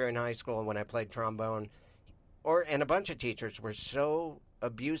music teacher in high school when I played trombone, and a bunch of teachers were so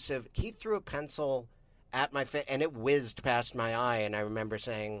abusive. He threw a pencil at my face, and it whizzed past my eye, and I remember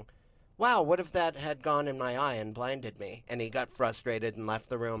saying, wow, what if that had gone in my eye and blinded me? And he got frustrated and left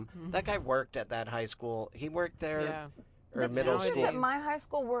the room. Mm-hmm. That guy worked at that high school. He worked there. Yeah. Or middle school. The teachers at my high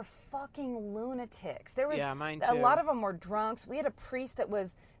school were fucking lunatics. There was mine a too. lot of them were drunks. We had a priest that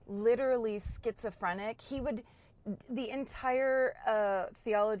was literally schizophrenic. He would, the entire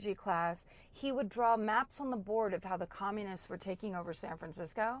theology class, he would draw maps on the board of how the communists were taking over San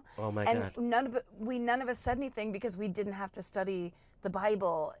Francisco. Oh my God! And none of us said anything because we didn't have to study the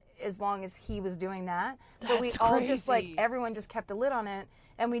Bible as long as he was doing that. So we all just everyone just kept a lid on it,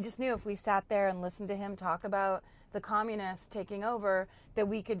 and we just knew if we sat there and listened to him talk about the communists taking over, that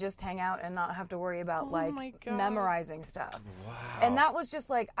we could just hang out and not have to worry about memorizing stuff. Wow. And that was just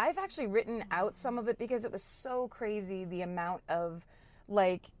I've actually written out some of it because it was so crazy, the amount of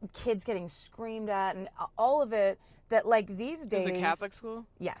kids getting screamed at and all of it, that these days... Is it Catholic school?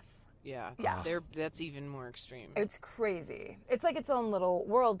 Yes. Yeah. That's even more extreme. It's crazy. It's its own little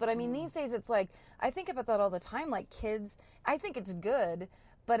world. But I mean, these days it's I think about that all the time. Kids, I think it's good,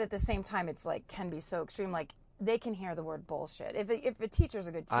 but at the same time it's can be so extreme. They can hear the word bullshit. If a teacher's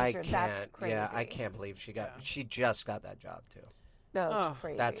a good teacher, that's crazy. Yeah, I can't believe she just got that job too. No, it's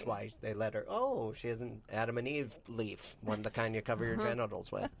crazy. That's why they let her. Oh, she has an Adam and Eve leaf, one the kind you cover your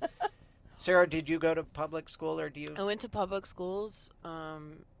genitals with. Sarah, did you go to public school, or do you? I went to public schools.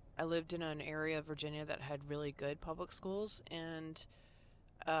 I lived in an area of Virginia that had really good public schools, and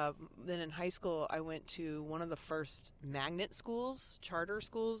then in high school I went to one of the first magnet schools, charter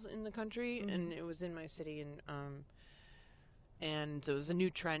schools in the country, and it was in my city, and it was a new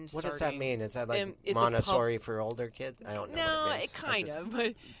trend starting. What does that mean? Is that Montessori for older kids? I don't know. No, what it means. it kind of,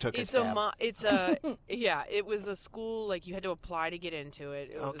 but took it's it was a school you had to apply to get into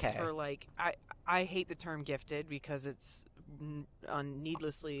it. It was for I hate the term gifted because it's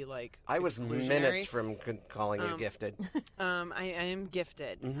needlessly I was minutes from calling you gifted. I am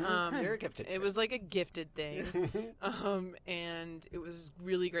gifted. Mm-hmm. You're gifted. It was a gifted thing, and it was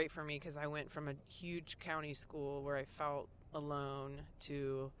really great for me because I went from a huge county school where I felt alone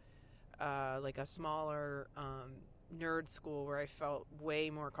to a smaller nerd school where I felt way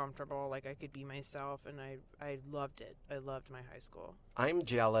more comfortable, I could be myself, and I loved it. I loved my high school. I'm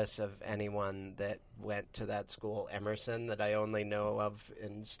jealous of anyone that went to that school, Emerson, that I only know of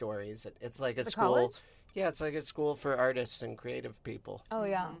in stories. It's like a school. College? Yeah, it's like a school for artists and creative people. Oh,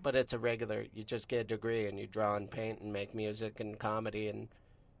 yeah. But it's a regular, you just get a degree and you draw and paint and make music and comedy and,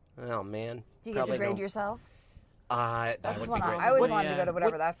 oh man. Do you get to grade yourself? That would be great. I always wanted to go to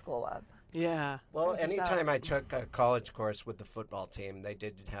whatever that school was. Yeah. Well, anytime I took a college course with the football team, they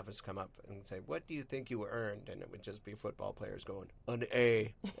did have us come up and say, what do you think you earned? And it would just be football players going, an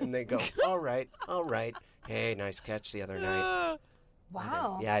A. And they go, all right. Hey, nice catch the other night.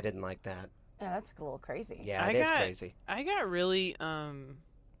 Wow. Yeah, I didn't like that. Yeah, that's a little crazy. Yeah, it is crazy. I got really,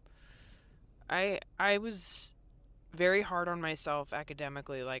 I was very hard on myself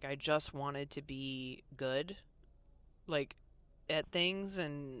academically. I just wanted to be good, at things,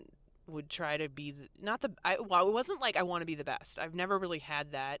 and would try to be it wasn't I want to be the best. I've never really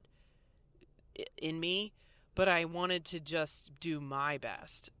had that in me, but I wanted to just do my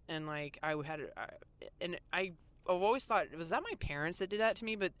best, and I've always thought, was that my parents that did that to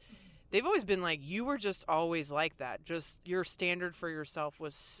me? But they've always been you were just always like that. Just your standard for yourself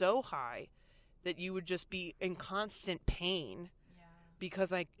was so high that you would just be in constant pain. Yeah.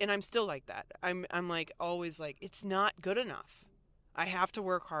 Because I'm still like that. I'm always it's not good enough. I have to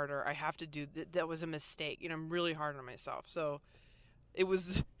work harder. I have to do that was a mistake. I'm really hard on myself. So it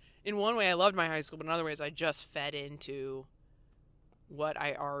was, in one way I loved my high school, but in other ways I just fed into what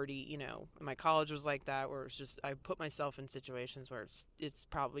I already, my college was like that, where it's just, I put myself in situations where it's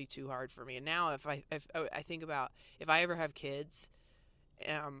probably too hard for me. And now if I think about, if I ever have kids,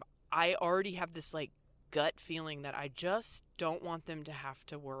 I already have this like gut feeling that I just don't want them to have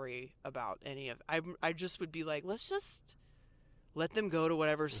to worry about any of, I just would be like, let's just let them go to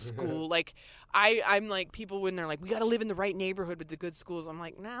whatever school. Like, I'm like, people when they're like, we got to live in the right neighborhood with the good schools. I'm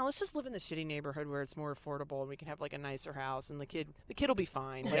like, nah, let's just live in the shitty neighborhood where it's more affordable and we can have like a nicer house and the kid will be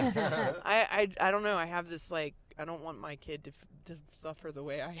fine. Like, I don't know. I have this like, I don't want my kid to suffer the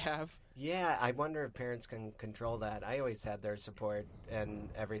way I have. Yeah, I wonder if parents can control that. I always had their support and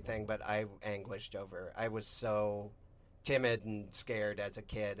everything, but I anguished over. I was so timid and scared as a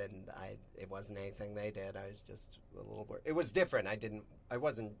kid, and it wasn't anything they did. I was just a little more. It was different. I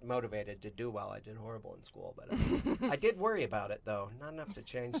wasn't motivated to do well. I did horrible in school, but I did worry about it though. Not enough to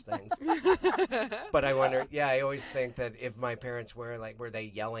change things. But I wonder. Yeah, I always think that if my parents were they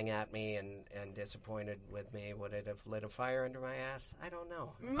yelling at me and disappointed with me, would it have lit a fire under my ass? I don't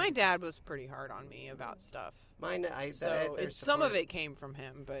know. My dad was pretty hard on me about stuff. Some of it came from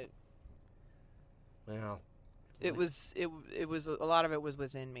him, but well. It was a lot of it was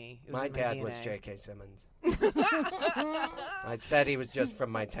within me. My dad was J.K. Simmons. I said he was just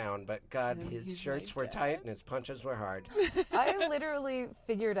from my town, but God, his shirts were tight and his punches were hard. I literally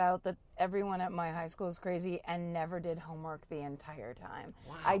figured out that everyone at my high school is crazy and never did homework the entire time.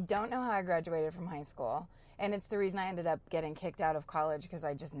 Wow. I don't know how I graduated from high school. And it's the reason I ended up getting kicked out of college, because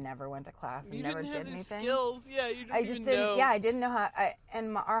I just never went to class and never did anything. Skills, yeah. You didn't I just even know. Yeah, I didn't know how.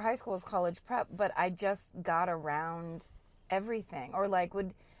 Our high school was college prep, but I just got around everything. Or like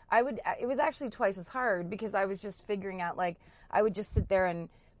it was actually twice as hard, because I was just figuring out, like, I would just sit there and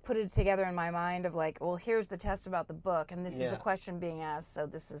put it together in my mind of like, well, here's the test about the book, and this is the question being asked, so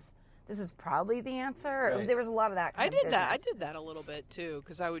this is probably the answer. Right. There was a lot of that kind of business. I did that a little bit too,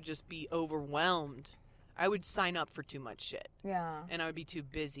 because I would just be overwhelmed. I would sign up for too much shit. Yeah. And I would be too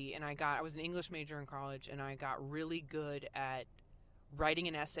busy. And I was an English major in college, and I got really good at writing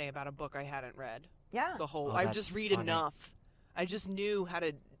an essay about a book I hadn't read. Yeah. I just read enough. I just knew how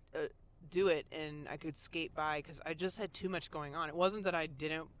to do it, and I could skate by because I just had too much going on. It wasn't that I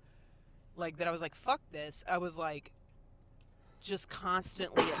didn't, like, that I was like, fuck this. I was like, just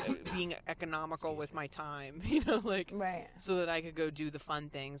constantly being economical with my time, right. So that I could go do the fun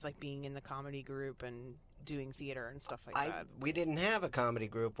things, like being in the comedy group and doing theater and stuff like that. We didn't have a comedy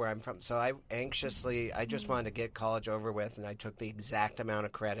group where I'm from, so I just wanted to get college over with, and I took the exact amount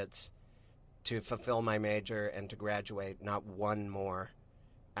of credits to fulfill my major and to graduate, not one more.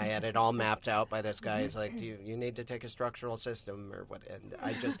 I had it all mapped out by this guy. He's like, you need to take a structural system or what?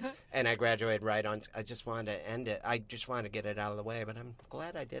 And I graduated right on. I just wanted to end it. I just wanted to get it out of the way, but I'm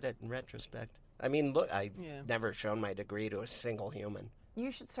glad I did it in retrospect. I mean, look, I've never shown my degree to a single human.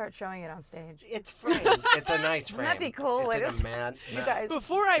 You should start showing it on stage. It's framed. It's a nice frame. That'd be cool. It's you guys,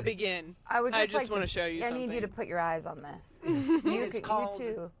 before I begin, I just want to show you something. I need you to put your eyes on this. It's called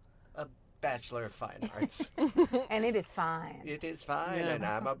you too. Bachelor of Fine Arts. And it is fine. It is fine, and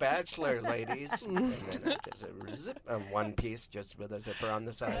I'm a bachelor, ladies. And then I just one piece just with a zipper on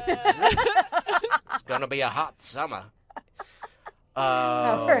the side. It's going to be a hot summer.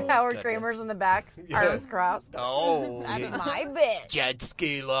 Howard Kramer's in the back, arms crossed. Oh, that's my bitch. Jet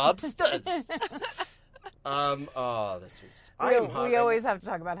ski lobsters. This is. We always have to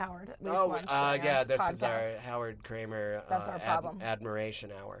talk about Howard. This podcast. Is our Howard Kramer. That's our problem.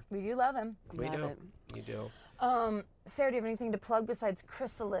 Admiration hour. We do love him. We do. You do. Sarah, do you have anything to plug besides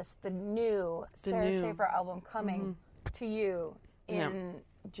Chrysalis, the new Sara Schaefer album coming to you in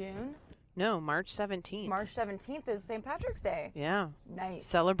June? No, March 17th. March 17th is St. Patrick's Day. Yeah. Nice.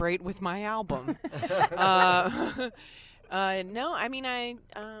 Celebrate with my album. No, I mean, I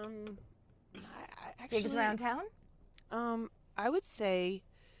actually, gigs around town? I would say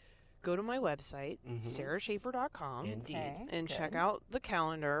go to my website, saraschaefer.com. Indeed. And check out the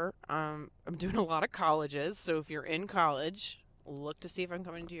calendar. I'm doing a lot of colleges, so if you're in college, look to see if I'm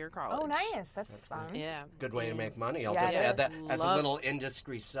coming to your college. Oh, nice. That's fun. Good. Yeah. Good way to make money. I'll just add that as a little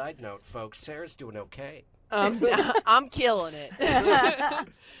industry side note, folks. Sarah's doing okay. I'm killing it.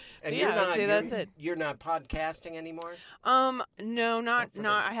 And that's it. You're not podcasting anymore? No, not.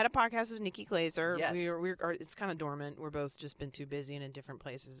 I had a podcast with Nikki Glazer. Yes. It's kind of dormant. We're both just been too busy and in different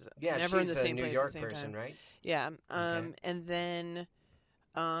places. Yeah, never she's in the same New place York at the same person, time. right? Yeah. Okay. And then,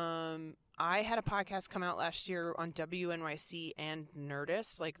 I had a podcast come out last year on WNYC and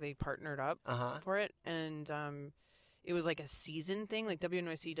Nerdist. Like they partnered up for it, and it was like a season thing. Like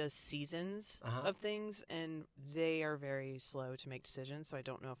WNYC does seasons of things, and they are very slow to make decisions. So I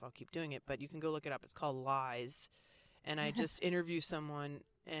don't know if I'll keep doing it, but you can go look it up. It's called Lies, and I just interview someone,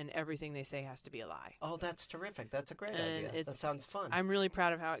 and everything they say has to be a lie. Oh, that's terrific. That's a great idea. That sounds fun. I'm really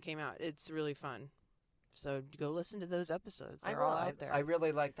proud of how it came out. It's really fun. So go listen to those episodes. They're all out there. I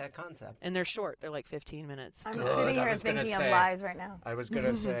really like that concept. And they're short. They're like 15 minutes. I'm sitting here thinking of Lies right now. I was going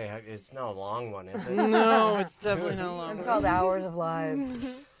to say, it's not a long one, is it? No, it's definitely not a long one. It's called Hours of Lies.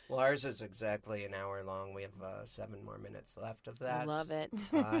 Well, ours is exactly an hour long. We have 7 more minutes left of that. I love it.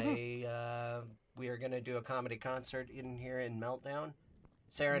 We are going to do a comedy concert in here in Meltdown.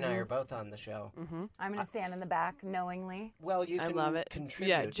 Sarah and I are both on the show. I'm going to stand in the back knowingly. Well, you can I love it. Contribute.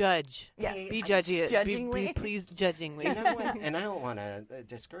 Yeah, judge. Yes. Be judgy. Judgingly. Please, judgingly. You know what? And I don't want to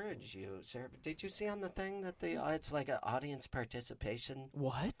discourage you, Sarah. But did you see on the thing that it's like an audience participation?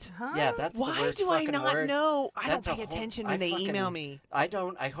 What? Huh? Yeah, that's the worst fucking word. Why do I not know? I That's don't pay attention when they email me. I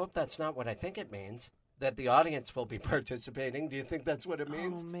don't. I hope that's not what I think it means. That the audience will be participating. Do you think that's what it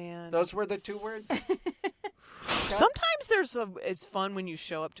means? Oh, man. Those were the 2 words? Sometimes it's fun when you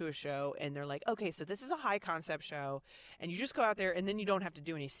show up to a show and they're like, okay, so this is a high concept show, and you just go out there and then you don't have to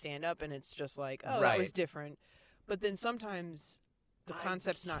do any stand up, and it's just like, oh, that was different. But then sometimes the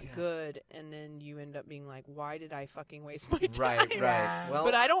concept's not good, and then you end up being like, why did I fucking waste my time? Right. Yeah. Well,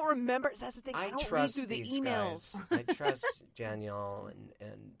 but I don't remember. That's the thing. I don't trust read through the these emails. guys. I trust Danielle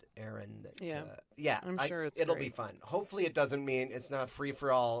and Aaron. I'm sure it'll be fun. Hopefully, it doesn't mean it's not free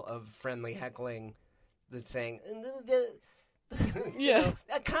for all of friendly heckling. That's saying,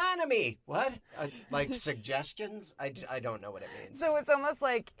 economy. What? Like suggestions? I don't know what it means. So it's almost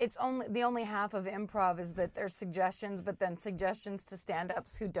like the only half of improv is that there's suggestions, but then suggestions to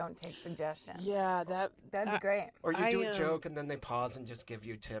stand-ups who don't take suggestions. Yeah, that'd be great. Or you do a joke and then they pause and just give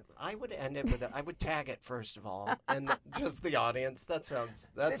you a tip. I would end it with I would tag it first of all, and just the audience. That's a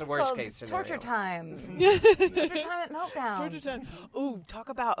worst case scenario. Torture time. Torture time at Meltdown. Torture time. Ooh, talk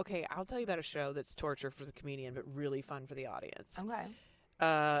about. Okay, I'll tell you about a show that's torture for the comedian, but really fun for the audience.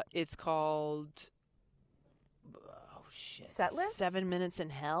 Okay. It's called Set List? 7 Minutes in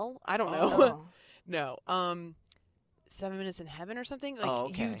Hell. I don't know. No. 7 Minutes in Heaven or something.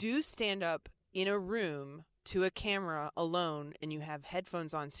 Like you do stand up in a room to a camera alone, and you have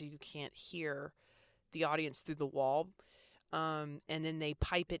headphones on so you can't hear the audience through the wall. And then they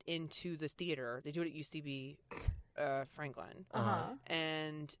pipe it into the theater. They do it at UCB Franklin.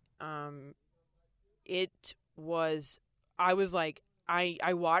 And it was. I was like,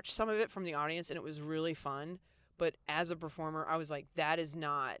 I watched some of it from the audience, and it was really fun. But as a performer, I was like, that is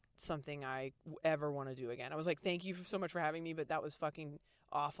not something I ever want to do again. I was like, thank you so much for having me, but that was fucking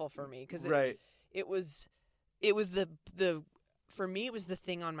awful for me. Because it was the for me, it was the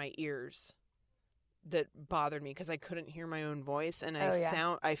thing on my ears that bothered me because I couldn't hear my own voice, and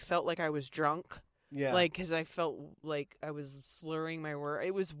I felt like I was drunk. Yeah. Like, because I felt like I was slurring my word.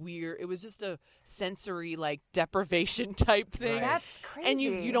 It was weird. It was just a sensory, like, deprivation type thing. Right. That's crazy. And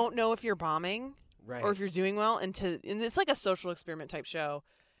you don't know if you're bombing or if you're doing well. And it's like a social experiment type show.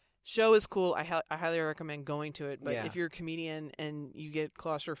 Show is cool. I highly recommend going to it. But if you're a comedian and you get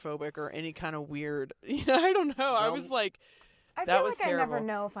claustrophobic or any kind of weird, I don't know. I was like, I that feel was like terrible. I never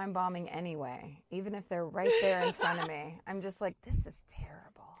know if I'm bombing anyway, even if they're right there in front of me. I'm just like, this is terrible.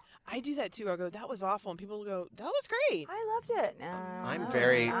 I do that too. I go, that was awful, and people go, that was great. I loved it. I'm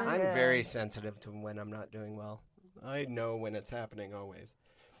very sensitive to when I'm not doing well. I know when it's happening always.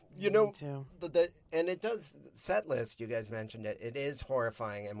 You know, me too. And it does set list. You guys mentioned it. It is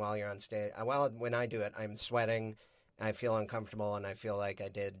horrifying, and while you're on stage, when I do it, I'm sweating, I feel uncomfortable, and I feel like I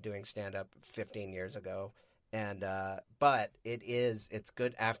did doing stand up 15 years ago. And but it's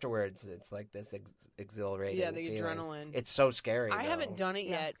good afterwards. It's like this exhilarating. Yeah, the feeling. adrenaline. It's so scary. I haven't done it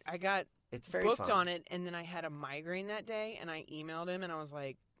yet. I got booked fun. on it, and then I had a migraine that day, and I emailed him, and I was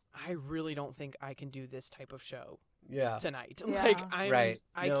like, I really don't think I can do this type of show. Tonight. Yeah. Like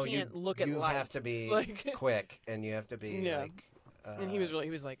I can't look at life. You have to be quick, and you have to be like. And he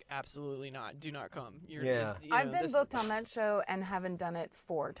was like, absolutely not. Do not come. I've been booked on that show and haven't done it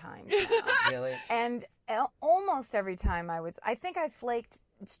 4 times now. Really? And almost every time I think I flaked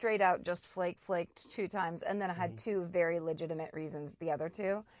straight out, just flaked 2 times, and then I had 2 very legitimate reasons the other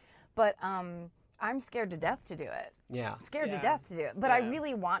 2. But I'm scared to death to do it. Yeah. Scared to death to do it. But I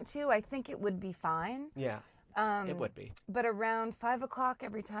really want to. I think it would be fine. Yeah. It would be. But around 5 o'clock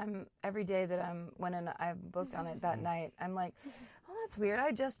every day that I'm booked on it that night, I'm like, oh, that's weird.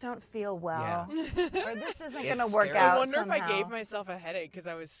 I just don't feel well. Yeah. Or this isn't going to work out. I wonder somehow. if I gave myself a headache because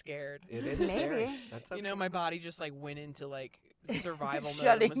I was scared. It is Maybe. scary. That's okay. My body just like went into like survival mode.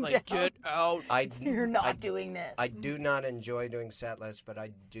 Shutting Was like, down. get out. You're not doing this. I do not enjoy doing set lists, but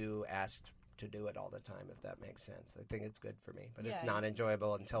I do ask to do it all the time, if that makes sense. I think it's good for me, but it's not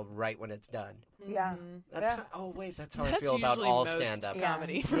enjoyable until right when it's done. Yeah. That's that's how I feel about all stand-up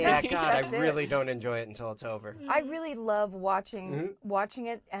comedy. Yeah, God, I really don't enjoy it until it's over. I really love watching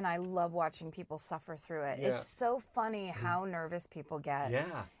it, and I love watching people suffer through it. It's so funny how nervous people get,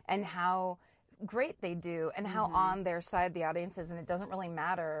 and how great they do, and how on their side the audience is, and it doesn't really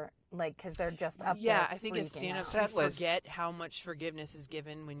matter, like, because they're just up there. I think as stand-up, you forget how much forgiveness is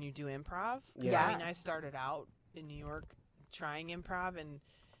given when you do improv. Yeah. I mean, I started out in New York trying improv and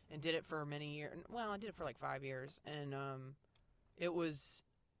did it for many years. Well, I did it for like 5 years, and it was,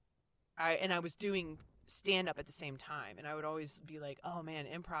 I was doing stand-up at the same time, and I would always be like, oh man,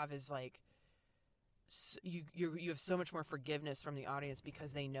 improv is like, you have so much more forgiveness from the audience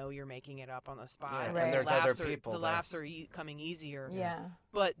because they know you're making it up on the spot. Yeah, and there's other people. The laughs are coming easier. Yeah.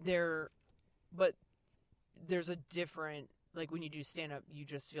 But there's a different, like, when you do stand up, you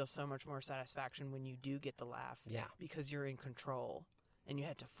just feel so much more satisfaction when you do get the laugh. Yeah. Because you're in control and you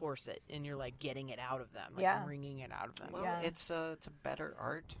had to force it, and you're like getting it out of them, like wringing it out of them. Well, it's a better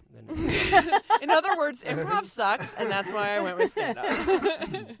art than. In other words, improv sucks, and that's why I went with stand up.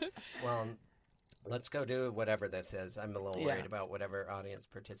 Well. Let's go do whatever this is. I'm a little worried about whatever audience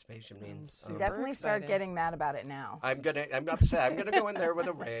participation means. Definitely start getting mad about it now. I'm upset. I'm gonna go in there with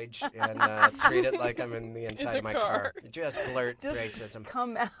a rage and treat it like I'm in the inside of my car. Just blurt racism.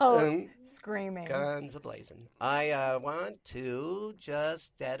 Come out screaming. Guns a-blazing. I want to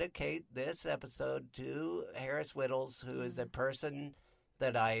just dedicate this episode to Harris Whittles, who is a person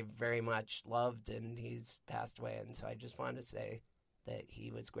that I very much loved, and he's passed away. And so I just want to say that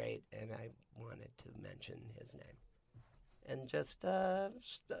he was great, and I wanted to mention his name. And just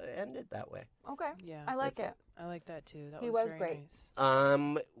end it that way. Okay. Yeah. I like it. I like that too. That was very great.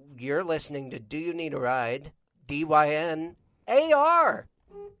 Nice. You're listening to Do You Need a Ride? DYNAR.